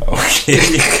me. Okay.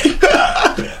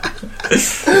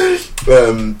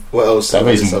 What else?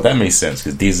 That makes sense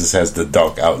because Jesus has the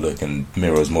dark outlook and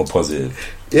Miro's more positive.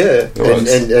 Yeah,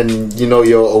 and you know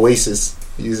your Oasis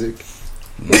music.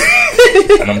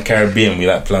 And I'm Caribbean. We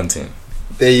like planting.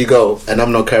 There you go. And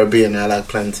I'm not Caribbean. I like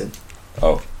planting.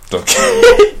 Oh, okay.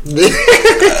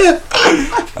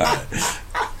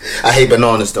 I hate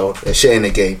bananas though. They're shit in the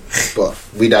game. But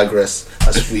we digress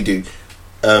as we do.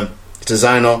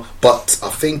 Designer, but I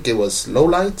think it was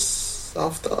Lowlights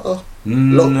after.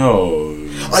 No.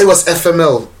 Oh, it was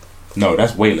FML. No,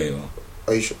 that's way later.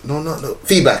 Are you sure? No.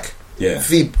 Feedback. Yeah.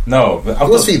 No, but it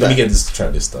was Feedback. Let me get this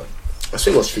track this stuff. I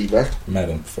think it was Feedback. Mad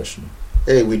and professional.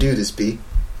 Hey, we do this, B.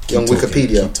 Young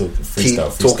Wikipedia. Keep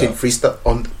talking freestyle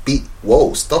on the beat.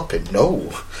 Whoa, stop it. No.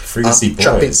 Frequency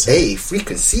boys. Hey,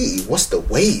 frequency. What's the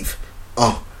wave?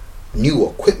 New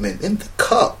equipment in the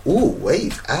car. Ooh,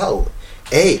 wave out.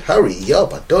 Hey, hurry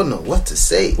up. I don't know what to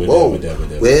say. We're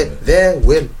there.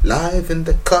 We're live in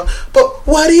the car. But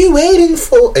what are you waiting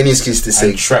for? Any excuse to say.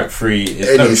 And track 3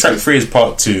 is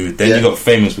part 2. Then you got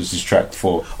Famous, which is track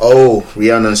 4. Oh,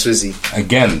 Rihanna and Swizzy.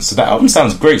 Again, so that album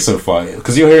sounds great so far.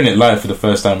 Because you're hearing it live for the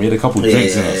first time. We had a couple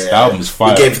drinks in us. The album's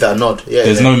fire. We gave that nod.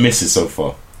 There's no misses so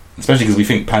far. Especially because we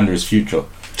think Panda is Future.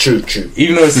 True.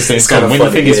 Even though it's the same song, when you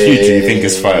think it's Future, you think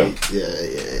it's fire.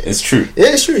 Yeah. It's true.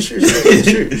 Yeah, it's true.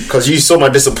 Because you saw my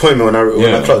disappointment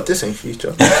when I clocked this ain't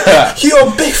Future. You're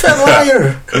a big fat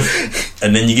liar.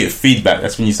 And then you get feedback.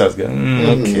 That's when you start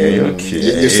going, okay.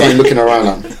 You start looking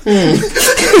around. Them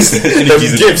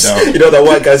gifts. You know that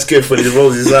white guy's gift when he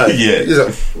rolls his eyes. Yeah. He's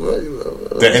like,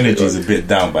 the energy's a bit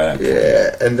down by that point.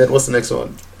 Yeah. And then what's the next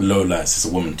one? Low Lights. It's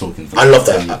a woman talking for I love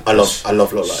that. I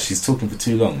love Low Lights. She's talking for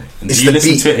too long. And did you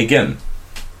listen to it again?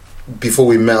 Before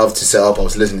we met up to set up, I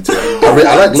was listening to it.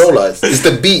 I like Low Lights. It's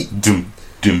the beat. Doom.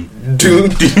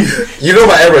 You know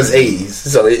my era's 80s,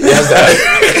 so it has that.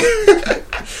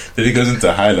 Then it goes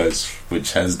into Highlights,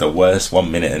 which has the worst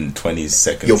 1 minute and 20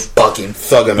 seconds. You're bugging,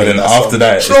 thugging. But then after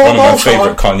that, it's one of my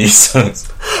favourite Kanye songs.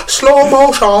 Slow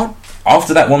motion.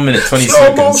 After that 1 minute 20 slow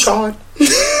seconds. Motion.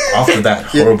 After that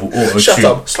horrible auto Shut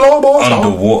up. Slow motion.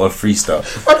 Underwater freestyle.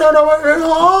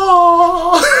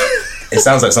 It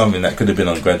sounds like something that could have been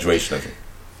on Graduation, I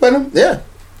think. Yeah,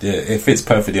 it fits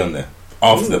perfectly on there.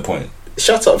 After the point.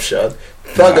 Shut up, Shad.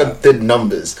 Thugger did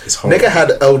numbers. Nigga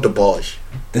had El DeBarge.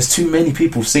 There's too many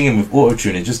people singing with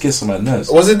autotune. It just gets on my nerves.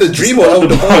 Was it The Dream or El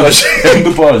DeBarge? El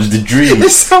DeBarge, The Dream.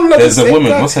 Like there's a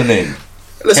woman. What's her name?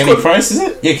 Kenny Price, is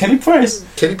it? Yeah, Kenny Price.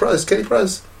 Kenny Price.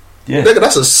 Yeah. Nigga,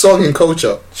 that's a song in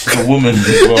culture. She's a woman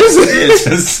as well. Yeah,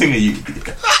 just singing you.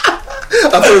 I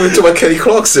thought we were talking about Kelly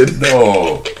Clarkson.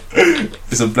 No.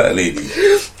 It's a black lady.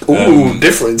 Ooh,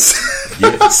 difference.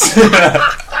 Yes.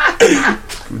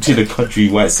 Between a country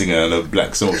white singer and a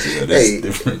black soul singer, there's a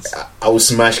difference. I will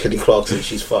smash Kelly Clarkson.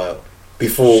 She's fire.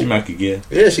 Before she might could get.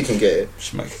 Yeah, she can get it.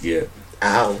 She might could get.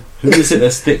 Ow. Who is it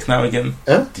that's thick now again?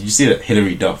 Huh? Did you see that?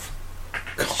 Hillary Duff.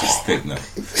 She's thick now.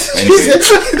 Anyway.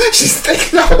 She's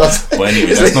thick now. But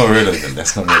anyway, that's not relevant.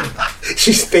 That's not relevant.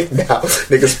 She's thick now.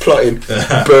 Niggas plotting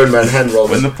Birdman hand rolls.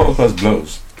 When the podcast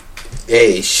blows.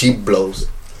 Hey, she blows.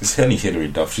 It's only Hillary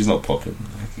Duff. She's not popping.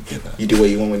 I could get that. You do what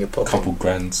you want when you're popping. Couple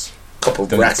grands. Couple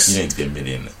racks. You need to be a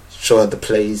million. Show her the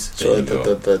plays. Show her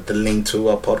the link to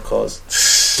our podcast.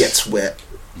 Gets wet.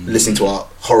 Listen to our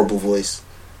horrible voice.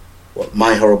 What,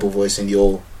 my horrible voice and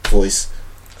your voice.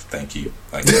 Thank you.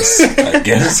 I guess.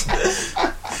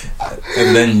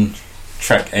 And then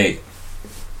track 8.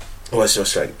 What's your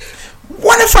track?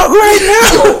 What the fuck right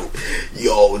now?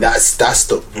 Yo, that's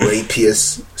the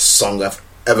rapiest song I've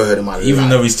ever heard in my life. Even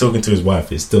though he's talking to his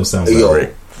wife, it still sounds like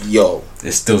rape. Yo.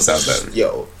 It still sounds like rape.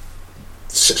 Yo.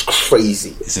 It's just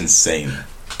crazy. It's insane.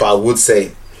 But I would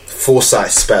say Foresight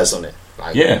spaz on it.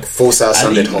 Like, yeah. Foresight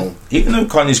sounded home. Even though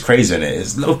Kanye's crazy in it,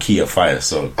 it's low key a fire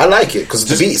song. I like it because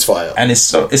the beat is fire. And it's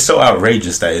so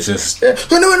outrageous that it's just. Yeah.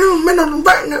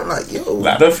 Right now, like, yo.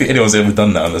 Like, I don't think anyone's ever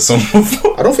done that on a song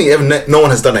before. I don't think no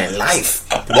one has done that in life.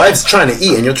 Wife's trying to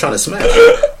eat and you're trying to smash.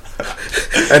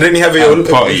 And then you have your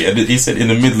party, and he said in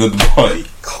the middle of the party.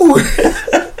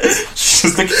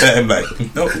 She's looking at him like,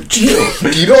 no, chill.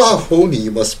 You know how horny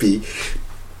you must be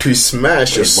to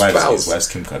smash your spouse. His wife's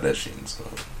Kim Kardashian, so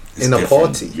in a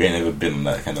party. You ain't ever been on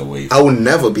that kind of wave. I will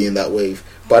never be in that wave,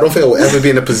 but I don't think I will ever be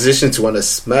in a position to want to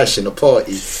smash in a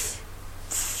party.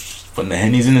 When the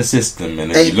Henny's in the system,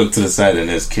 and then you look to the side and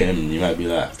there's Kim, you might be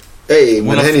like, hey,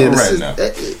 when the Henny in the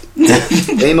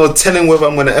system, ain't no telling whether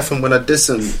I'm gonna F him when I diss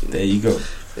him. There you go.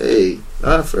 Hey,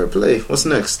 fair play. What's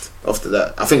next after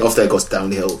that? I think after that goes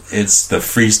downhill. It's the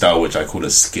freestyle, which I call a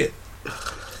skit.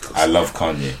 I love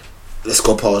Kanye. Let's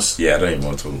go past. Yeah, I don't even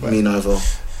want to talk about Me it. neither.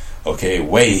 Okay,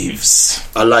 Waves.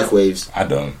 I like Waves. I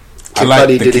don't. Kid I like Cudi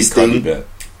the did Kid his Cudi thing. bit.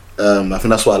 I think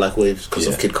that's why I like Waves, because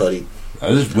Yeah. of Kid Cudi.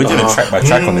 We're doing a track by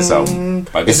track on this album.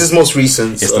 But I This guess is most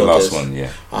recent. it's the last one,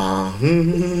 yeah.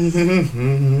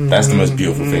 That's the most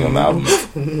beautiful thing on the album.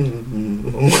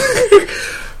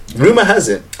 Rumor has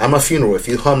it, at my funeral, if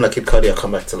you hum like Kid Cudi, I'll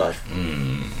come back to life.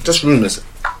 Just rumors.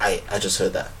 I just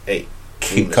heard that. Hey,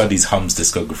 Kid rumors. Cudi's Hums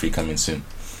discography coming soon.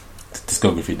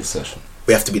 Discography discussion.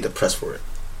 We have to be depressed for it.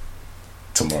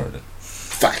 Tomorrow then.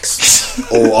 Facts.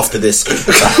 Or after this.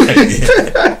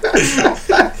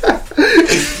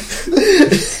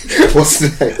 What's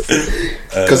next?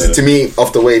 Because to me,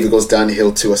 off the wave, it goes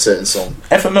downhill to a certain song.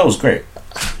 FML is great.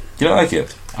 You don't like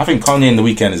it? I think Kanye and The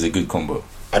Weeknd is a good combo.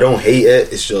 I don't hate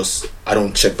it. It's just I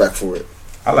don't check back for it.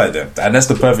 I like them, and that's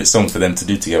the perfect song for them to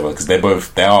do together because they're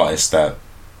artists that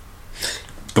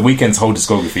The Weeknd's whole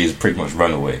discography is pretty much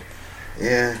runaway,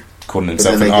 Yeah. calling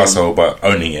himself then an again- asshole but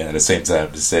owning it at the same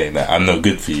time, just saying that I'm no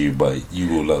good for you but you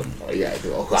will love me. Oh, yeah. I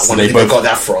So wonder they who both- got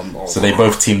that from. Oh, So they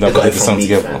both teamed they up got and it did the from song me,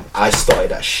 together. fam. I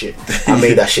started that shit. I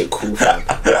made that shit cool, fam.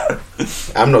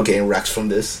 I'm not getting racks from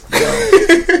this.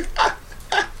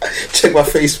 Check my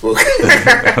Facebook.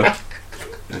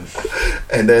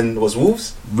 And then was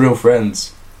Wolves. Real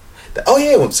Friends. Oh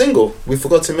yeah, one single. We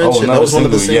forgot to mention that another was one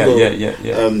of the single. singles.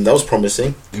 Yeah. That was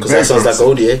promising because Very that sounds like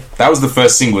promising. ODA. That was the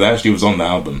first single that actually was on the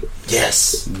album.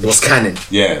 Yes, it was canon.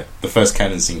 Yeah, the first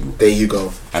Canon single. There you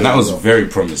go. And that was very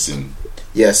promising.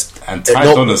 Yes, And Ty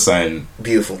no- Dolla $ign,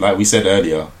 beautiful. like we said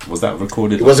earlier, was that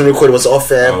recorded? It wasn't recorded. It was off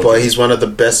air, Oh, but okay. he's one of the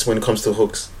best when it comes to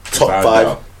hooks. Top Without a 5.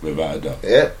 doubt, without a doubt.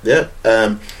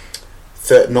 Yeah.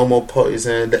 Third, No More Parties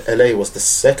in LA was the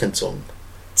second song.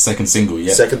 Second single,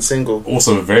 yeah. Second single.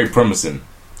 Also very promising.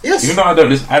 Yes. Even though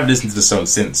I've listened to the song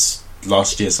since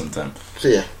last year sometime.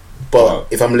 Yeah. But Wow.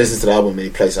 if I'm listening to the album in any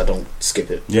place, I don't skip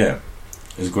it. Yeah,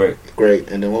 it was great. Great.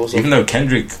 And then what was it? Even though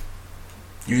Kendrick,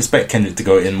 you expect Kendrick to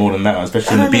go in more than that,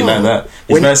 especially I in a don't beat know. like that.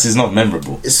 His When- verse is not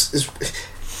memorable. It's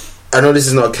I know this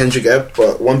is not a Kendrick app,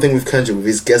 but one thing with Kendrick, with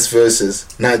his guest verses,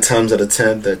 9 times out of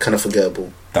 10, they're kind of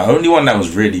forgettable. The only one that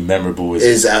was really memorable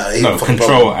Is no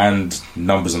Control and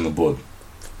Numbers on the Board.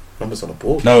 Numbers on the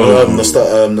board. No.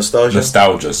 Nostalgia.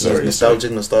 Nostalgia, sorry.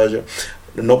 Nostalgia.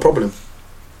 No problem.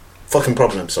 Fucking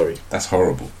problem. Sorry. That's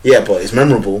horrible. Yeah, but it's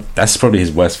memorable. That's probably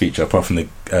his worst feature, apart from the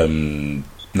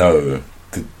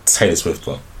the Taylor Swift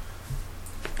one.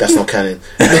 That's not canon.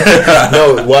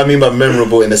 No, what I mean by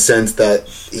memorable in the sense that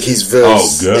his Oh,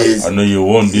 verse girl, is. I know you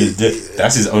won't do this.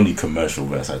 That's his only commercial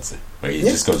verse, I'd say. Where he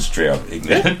just goes straight up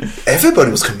ignorant.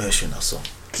 Everybody was commercial in that song.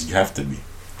 Because you have to be.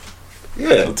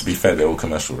 Yeah, But to be fair, they're all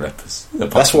commercial rappers.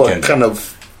 Apart that's from what Kendrick. kind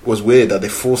of was weird that they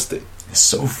forced it. It's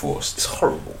so forced. It's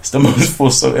horrible. It's the most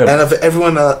forced song ever. And of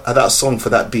everyone at that song for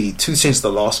that beat, 2 Chainz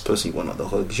the last person you want on the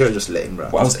hook. You should have just let him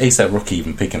rap. Why was ASAP Rocky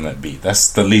even picking that beat?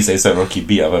 That's the least ASAP Rocky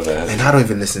beat I've ever heard. And I don't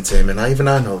even listen to him, and I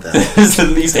know that. It's the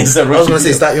least ASAP Rocky I was gonna say,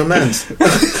 beat. is that your man's?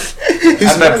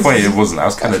 At that point, it wasn't. I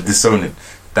was kind of disowning.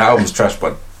 That album's trash,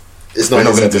 but It's we're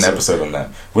not his going to do an episode. episode on that.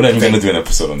 We're not even going to do an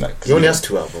episode on that. 'cause He only we- has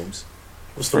 2 albums.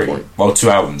 What's the 3. point? Well, 2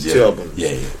 albums, yeah. 2 albums.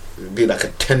 Yeah. It'd be like a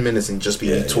 10 minutes and just be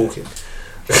Yeah, me yeah. talking.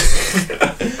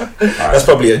 That's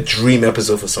probably a dream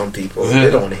episode for some people. They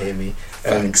don't want to hear me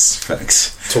Facts.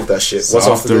 talk that shit. So What's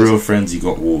after after this? Real Friends, you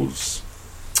got Wolves.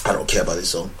 I don't care about this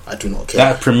song. I do not care.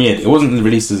 That premiered. It wasn't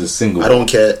released as a single. I don't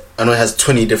care. I know it has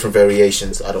 20 different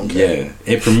variations. I don't care. Yeah,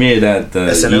 it premiered at the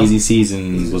SNL? Easy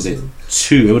Season. Was it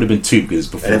 2? It would have been 2 because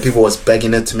before. And then people was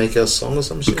begging it to make a song or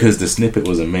some shit. Because the snippet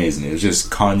was amazing. It was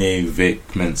just Kanye,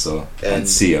 Vic Mensa, and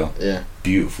Sia. Yeah.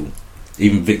 Beautiful.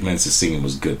 Even Vic Mensa's singing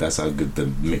was good. That's how good the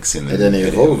mixing And then it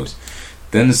video evolved. was.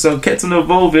 Then the song kept on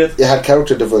evolving. It had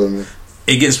character development.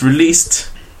 It gets released,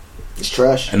 It's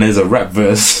trash. and there's a rap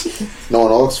verse. No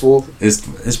one asks for.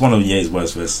 It's one of Ye's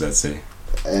worst verses, I'd say.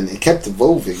 And it kept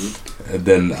evolving. And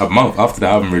then a month after the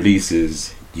album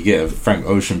releases, you get a Frank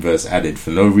Ocean verse added for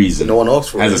no reason No one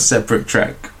asked for as it. a separate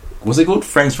track. Was it called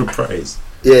Frank's Reprise?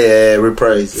 Yeah,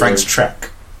 reprise. Frank's track.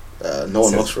 No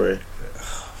one asked for it.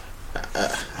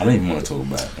 I don't even want to talk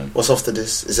about it, man. What's after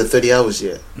this? Is it 30 hours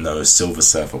yet? No, it's Silver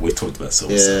Surfer. We talked about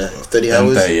Silver Yeah, Surfer. 30 Them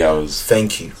hours. 30 hours.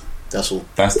 Thank you. That's all.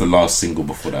 That's the last single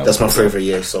before that. That's my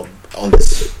favorite song on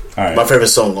this. Alright. My favorite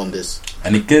song on this.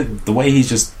 And it good the way he's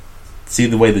just see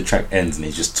the way the track ends and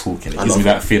he's just talking. It I gives me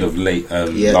love that feel of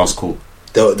Yeah. Last Call.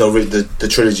 The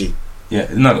trilogy Yeah,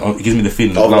 no, it gives me the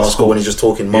feeling of of Last Call when he's just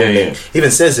talking, mumbling. Yeah. He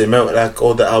even says it, remember, like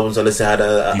all the albums I listen had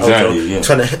a Exactly, outro, yeah.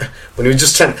 trying to when he was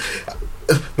just trying.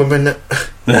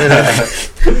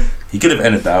 He could have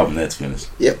ended the album there, to be honest.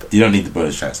 Yep. You don't need the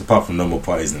bonus tracks apart from No More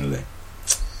Parties in LA.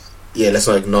 Yeah, let's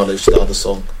not acknowledge the other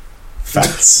song.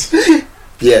 Facts.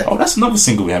 Yeah. Oh, that's another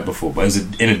single we had before, but it was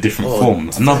in a different Oh, form.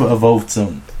 Another evolved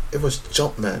song. It was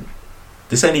Jump Man.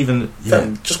 This ain't even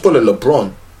Just call it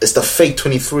LeBron. It's the fake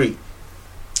 23.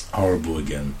 horrible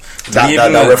again.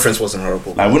 That reference wasn't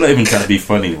horrible. Like, we're not even trying to be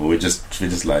funny, but we're just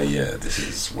like, yeah, this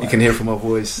is. You can hear from my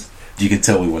voice. You can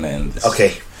tell we want to end this.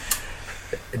 Okay.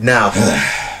 Now,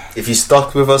 if you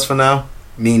stuck with us for now,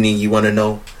 meaning you want to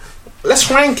know, let's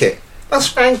rank it.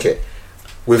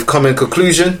 We've come in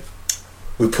conclusion.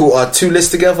 We put our 2 lists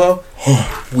together.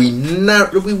 we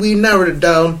narrowed it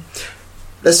down.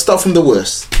 Let's start from the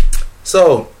worst.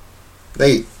 So,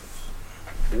 Nate,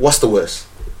 what's the worst?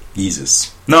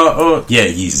 Yeezus. No,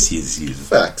 Yeezus.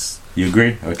 Facts. You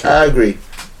agree? Okay. I agree.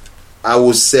 I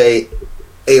would say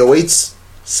 808's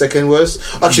second worst.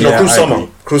 Actually, Yeah, no, I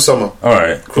agree. Cruel Summer.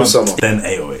 Alright. Cruel Summer. Then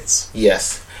 808s.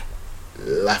 Yes.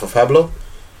 Life of Pablo.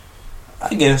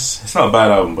 I guess. It's not a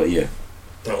bad album, but yeah.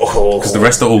 Oh, Because the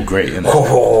rest are all great, innit?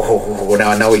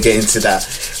 Now we get into that.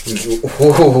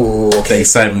 The Okay.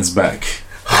 excitement's back.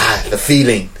 The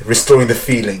feeling. Restoring the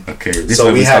feeling. Okay, this So is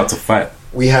where we we had- start to fight.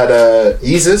 We had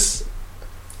Yeezus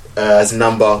as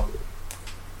number.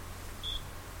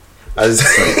 As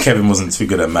Kevin wasn't too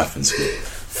good at math in school.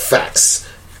 facts.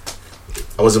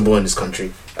 I wasn't born in this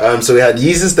country. So we had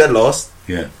Yeezus dead last.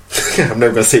 Yeah. I'm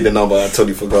never gonna say the number. I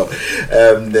totally forgot.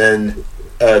 Then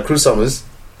Cruel Summers,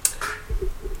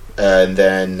 and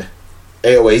then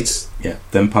 808s. Yeah.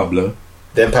 Then Pablo.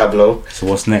 Then Pablo. So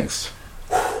what's next?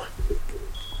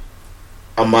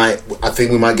 I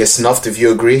think we might get snuffed if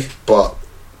you agree, but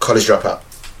College Dropout.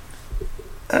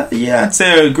 Yeah, I'd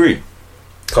say I agree.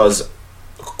 Because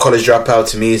College Dropout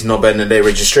to me is not better than Late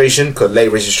Registration, because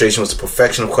Late Registration was the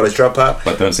perfection of College Dropout.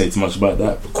 But don't say too much about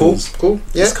that. Cool, because cool,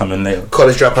 yeah. It's coming later.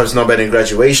 College Dropout is not better than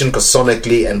Graduation, because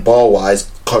sonically and bar wise,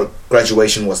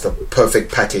 Graduation was the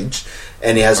perfect package,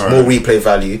 and it has more replay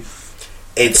value.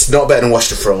 It's not better than Watch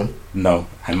the Throne. No.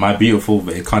 And My Beautiful,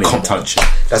 but it can't even touch it.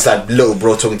 That's like little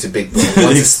bro talking to big bro.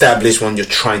 One's established, one you're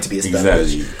trying to be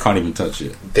established. Exactly. Can't even touch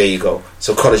it. There you go.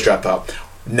 So College Dropout.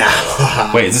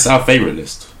 Now, Wait, is this our favourite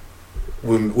list?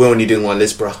 we're only doing one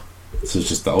list, bro. So it's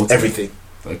just the ultimate? Everything.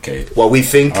 Okay. What we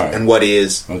think Alright. and what it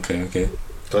is. Okay.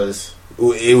 Because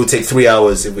it would take 3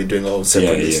 hours if we're doing our own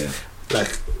separate Yeah, list.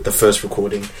 Like the first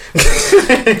recording.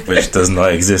 Which does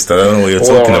not exist. I don't know what you're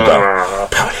talking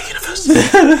about. Power Universe.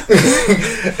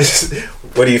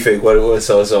 What do you think?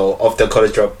 So after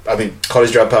College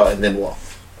Dropout, and then what?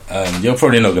 You're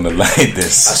probably not going to like I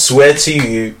this. swear to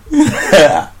you.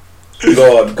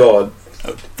 God.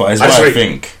 But it's what I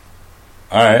think.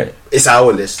 Alright. It's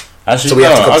our list. Actually, So we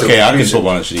have to come to okay, a I can conclusion. put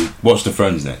one actually. Watch the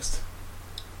Thrones next.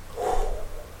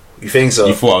 You think so?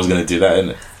 You thought I was going to do that,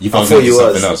 innit? You thought I was thought going to do you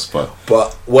something was. else, but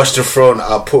But Watch the Throne,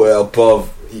 I'll put it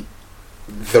above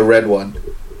the red one.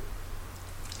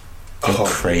 you're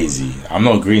crazy. I'm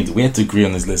not agreeing. We have to agree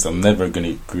on this list. I'm never going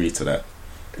to agree to that.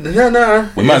 No.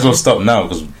 We might as well stop now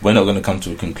because we're not going to come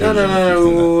to a conclusion. if we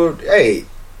think that. Hey,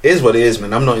 it is what it is,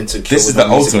 man. I'm not insecure. This is with the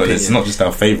my music ultimate list. It's opinion. not just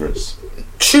our favourites.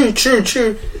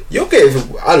 True. You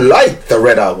gave. I like the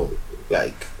red album,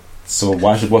 like, So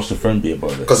why should Watch the Throne be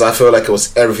about it? because I feel like it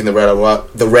was everything the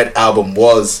red album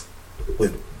was,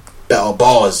 with better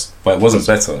bars. But it wasn't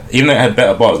better. Even though it had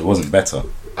better bars, it wasn't better.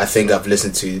 I think I've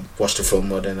listened to Watch the Film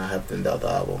more than I have in the other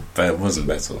album. But it wasn't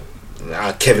better.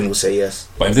 Kevin will say yes.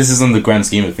 But if this is on the grand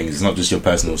scheme of things, it's not just your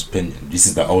personal opinion. This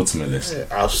is the ultimate list. Yeah,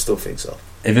 I still think so.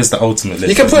 If it's the ultimate list,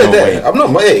 You can there's put it no there. way. I'm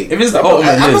not. Hey, If it's the I'm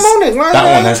ultimate not list, on it.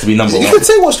 that one has to be number You one. can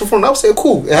say Watch the Throne. I'll say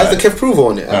cool. It has Alright. the Kev Prover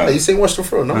on it. Alright. You say Watch the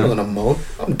Throne. I'm not gonna moan.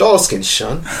 I'm dark skinned,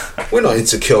 Sean. We're not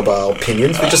insecure about our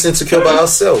opinions. We're just insecure about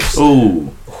ourselves.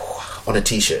 Ooh. On a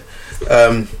t-shirt.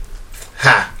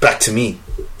 Back to me.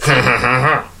 So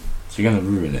you're going to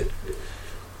ruin it.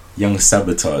 Young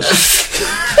Sabotage.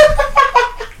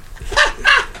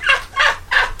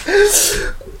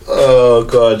 Oh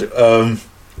God.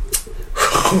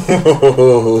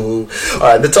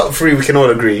 Alright, the top 3 we can all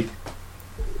agree.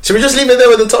 Should we just leave it there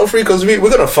with the top 3 because we're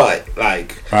gonna fight?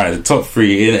 Like Alright, the top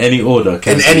 3 in any order.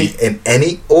 in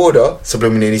any order.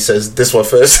 Subliminally says this one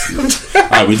first.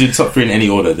 Alright, we do top 3 in any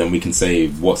order, then we can say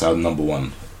what's our number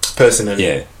 1. Personally,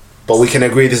 Yeah. but we can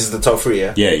agree this is the top 3.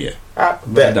 Yeah. Yeah.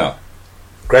 Bet. Without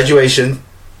Graduation,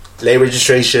 Late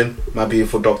Registration, My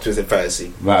Beautiful Doctors in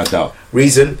Fantasy. a doubt.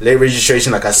 Reason, Late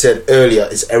Registration, like I said earlier,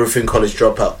 is everything College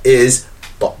Dropout is,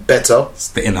 but better. It's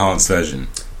the enhanced version.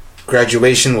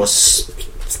 Graduation was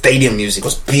stadium music,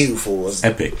 was beautiful.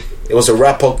 Epic. It was a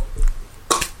rapper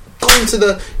going to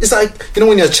the. It's like, you know,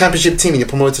 when you're a championship team and you're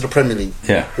promoted to the Premier League.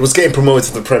 Yeah. It was getting promoted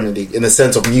to the Premier League in the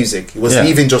sense of music. It wasn't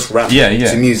even just rap Yeah. to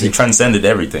He music. transcended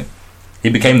everything. He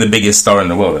became the biggest star in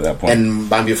the world at that point. And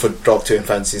My Beautiful Doctor in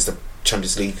Fantasy is the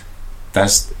Champions League.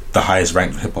 That's the highest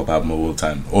ranked hip hop album of all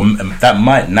time. Or that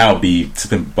might now be To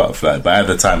Pimp a Butterfly, but at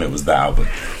the time it was that album.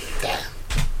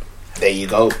 There you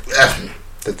go.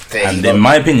 And in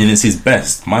my opinion, it's his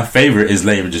best. My favourite is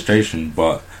Late Registration,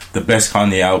 but the best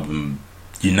Kanye album,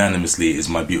 unanimously, is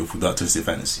My Beautiful Dark Twisted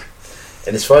Fantasy.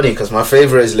 And it's funny because my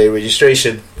favourite is Late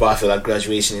Registration, but I feel like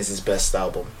Graduation is his best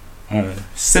album.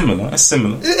 Similar, that's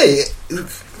similar. Yeah.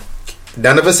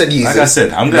 None of us said Yeezus. Like I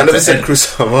said, I'm None of us said Cruise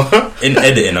Summer. In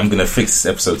editing, I'm gonna fix this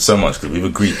episode so much because we've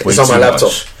agreed way It's on too my laptop.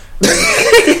 much.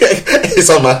 It's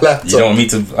on my laptop. You don't want me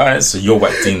to? Alright, so you're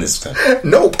whacked in this time.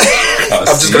 Nope. I'm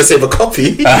just gonna save a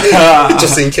copy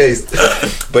just in case.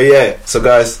 But yeah, so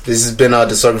guys, this has been our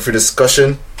discography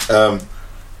discussion.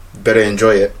 Better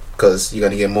enjoy it because you're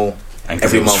gonna get more And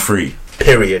every it was month. free.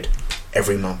 Period.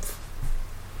 Every month.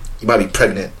 You might be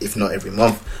pregnant if not every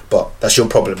month, but that's your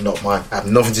problem, not mine. I have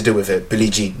nothing to do with it. Billie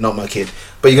Jean, not my kid.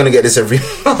 But you're gonna get this every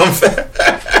month.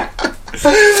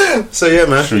 So yeah,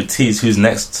 man. Should we tease who's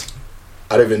next?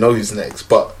 I don't even know who's next,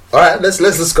 but all right, let's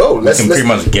go. We can pretty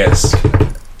much guess.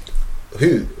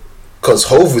 Who? Because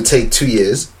Hove would take 2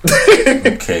 years.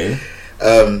 Okay.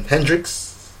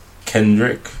 Hendrix.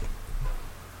 Kendrick.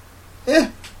 Yeah.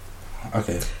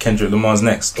 Okay. Kendrick Lamar's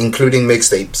next. Including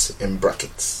mixtapes in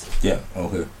brackets. Yeah.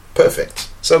 Okay. Perfect.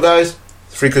 So guys,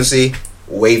 Frequency,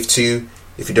 Wave 2.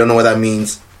 If you don't know what that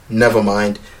means, never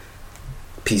mind.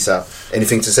 Peace out.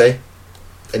 Anything to say?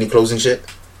 Any closing shit?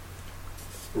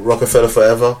 Rockefeller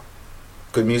forever.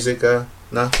 Good music,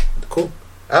 nah? Cool.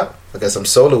 I guess I'm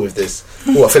solo with this.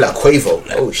 Oh, I feel like Quavo.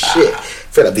 Oh shit. I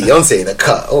feel like Beyonce in the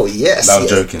cut. Oh yes. I'm yes.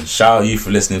 joking. Shout out you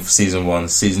for listening for season 1.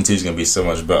 Season 2 is gonna be so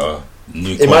much better.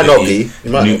 New It quality, might not be.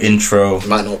 It might new not. intro, It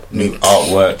might not. new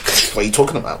artwork, What are you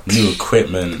talking about? new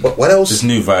equipment. What else? Just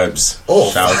new vibes.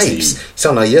 Oh, Shout out to you. vibes.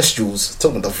 Sound like Yes Jules.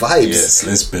 Talking about the vibes. Yes,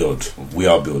 let's build. We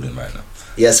are building right now.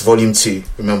 Yes, volume 2.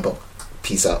 Remember.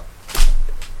 Peace out.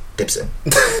 Dipson.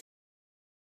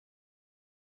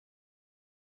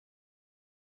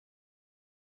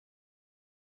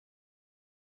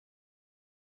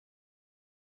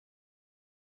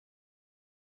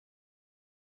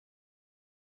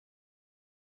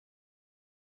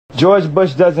 George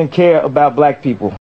Bush doesn't care about black people.